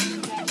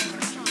appreciation that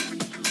never come,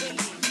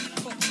 waiting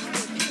for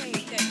equal pay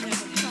that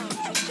never comes,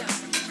 it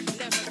just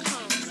never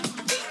comes,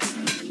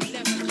 waiting,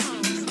 never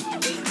comes,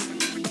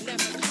 waiting,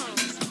 never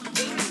comes,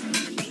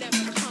 waiting,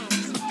 never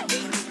comes,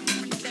 waiting,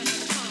 never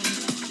comes.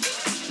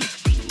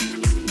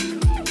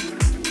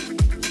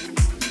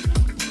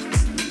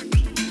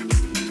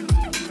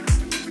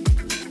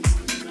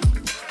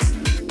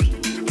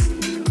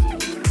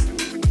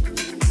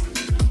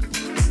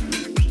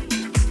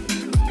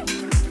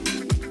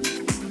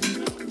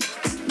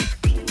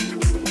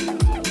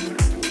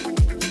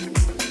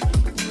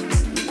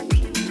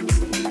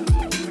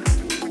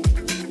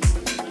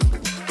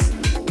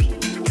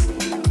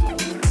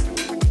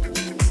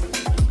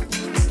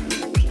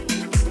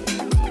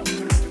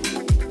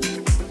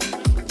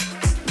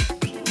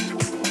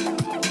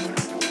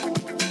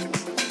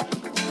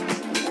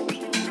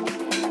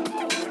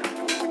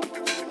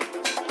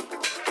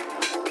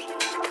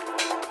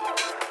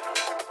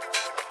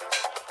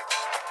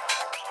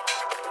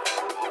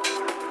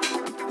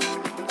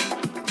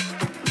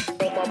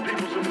 All my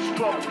people's in the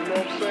struggle, you know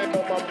what I'm saying?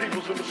 All my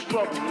people's in the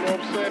struggle, you know what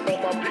I'm saying?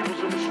 All my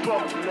people's in the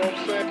struggle, you know what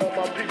I'm saying? All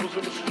my people's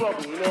in the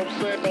struggle, you know what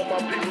I'm saying? All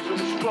my people's in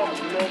the struggle,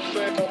 you know what I'm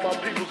saying? All my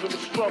people's in the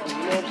struggle, you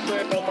know what I'm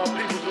saying? All my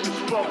people's in the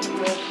struggle, you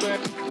know what I'm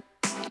saying?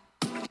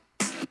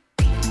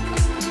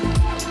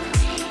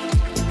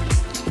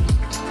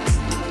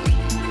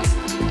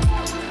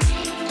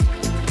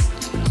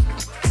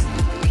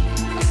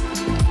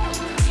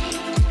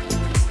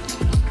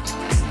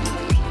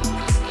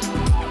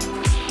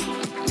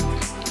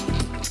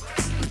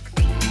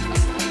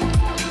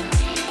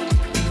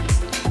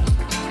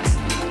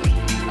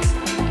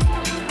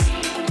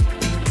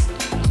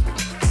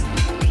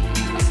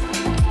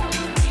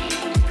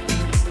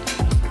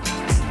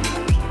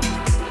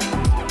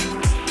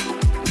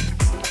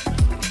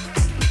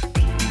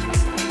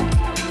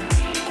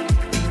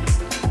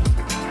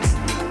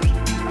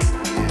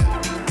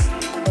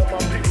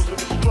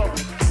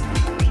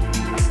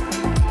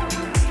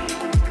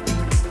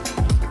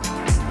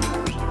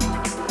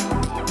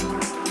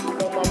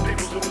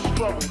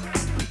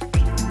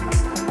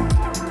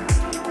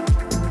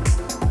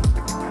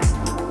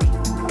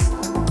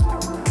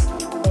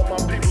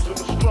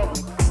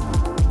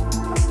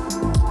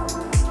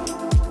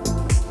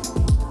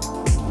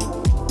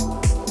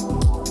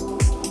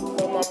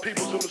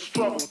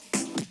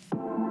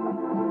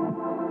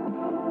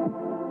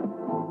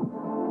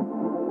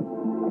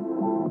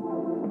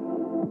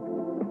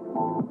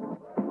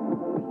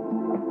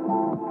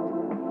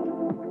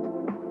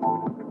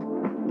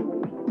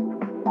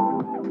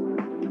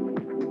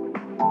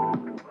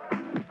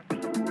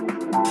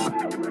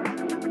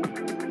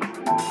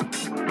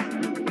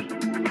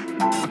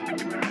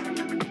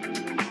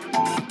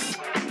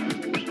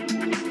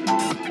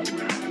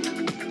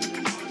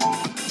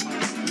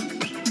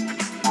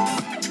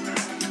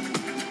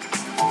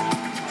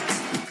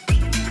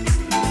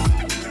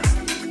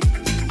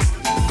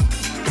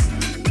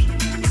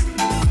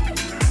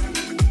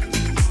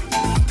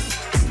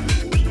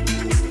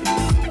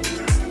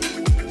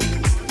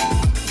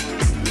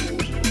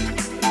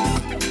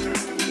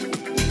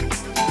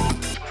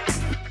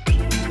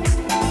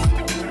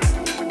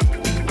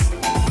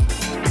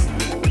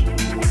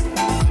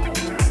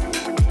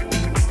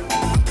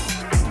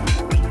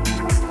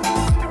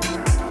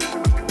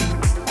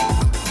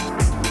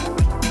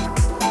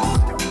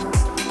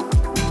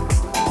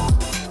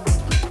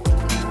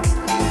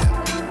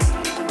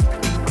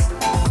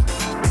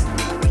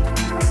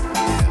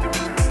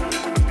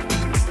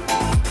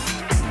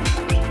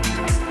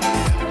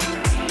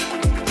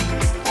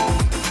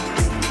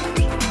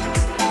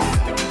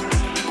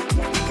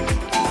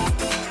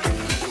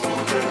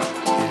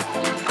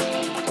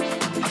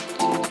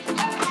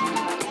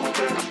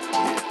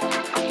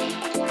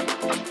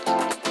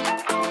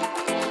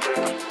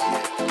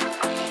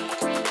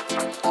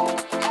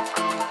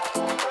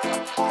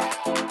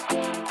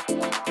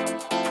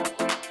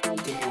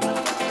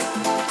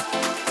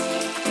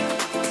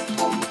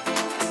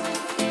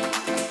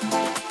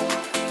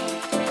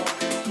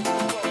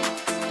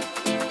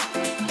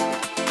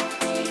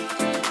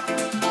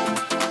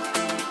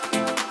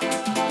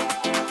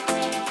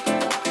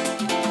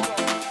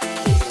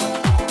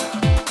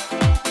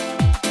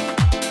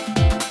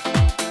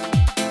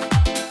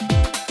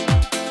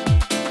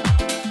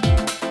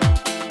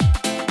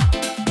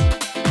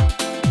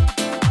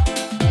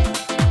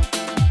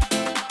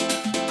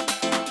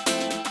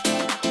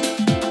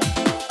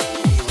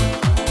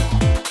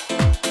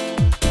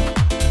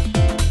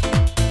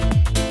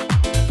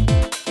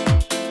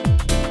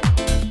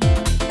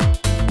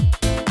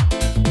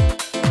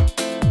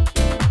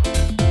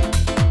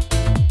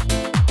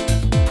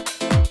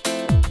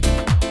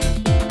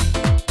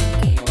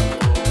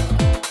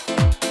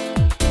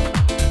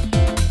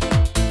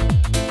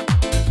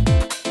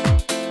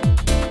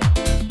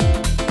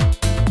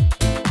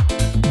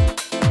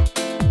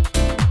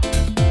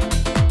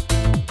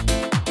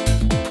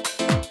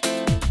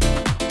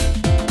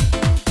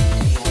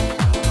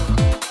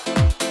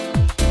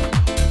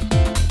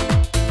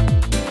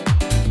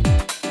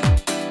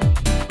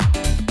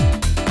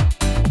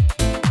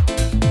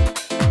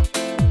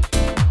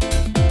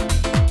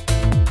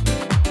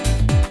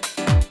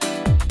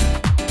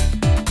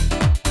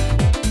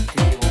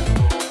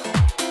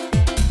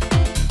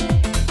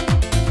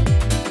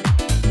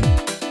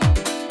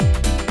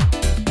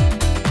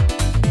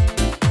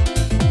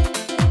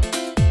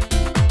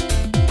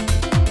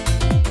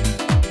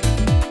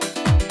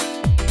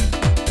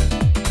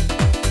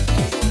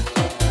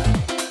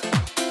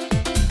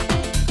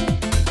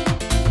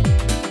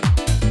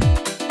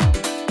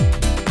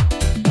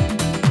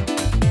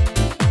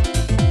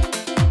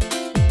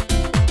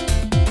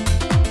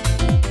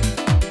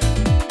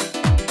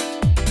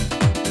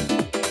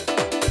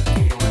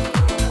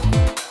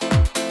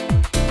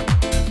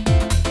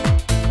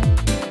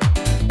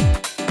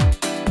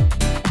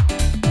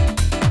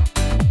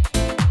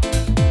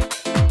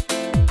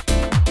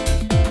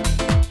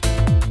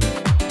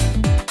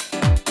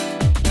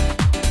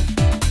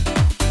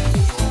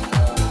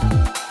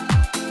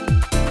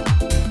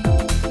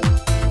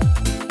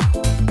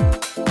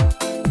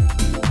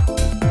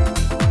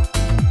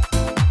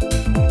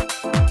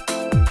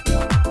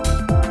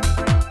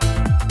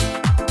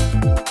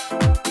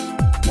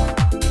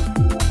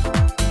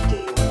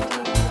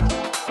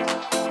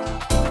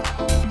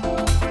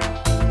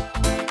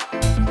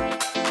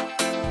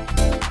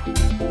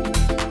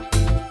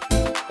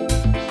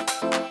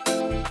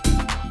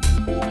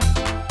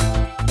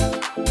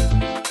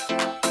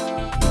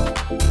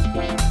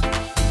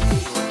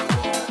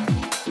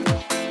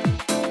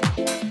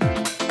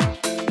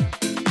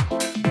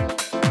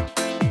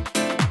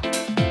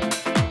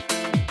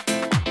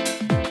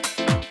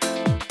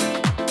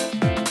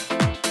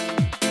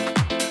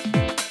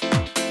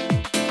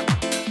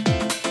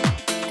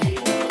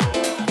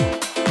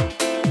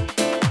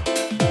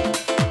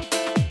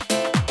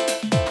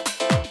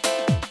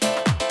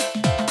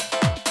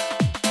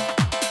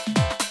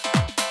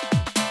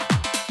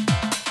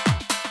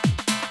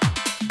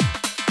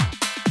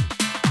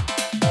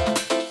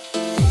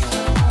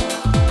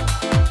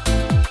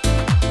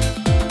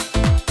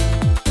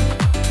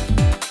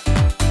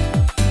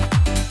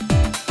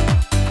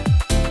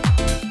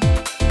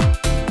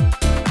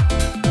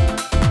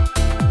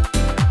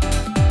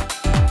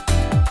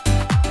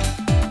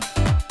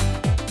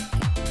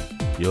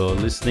 You're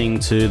listening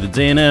to the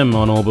DNM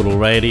on Orbital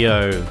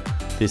Radio.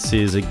 This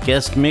is a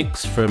guest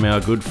mix from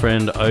our good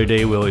friend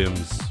O.D.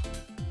 Williams.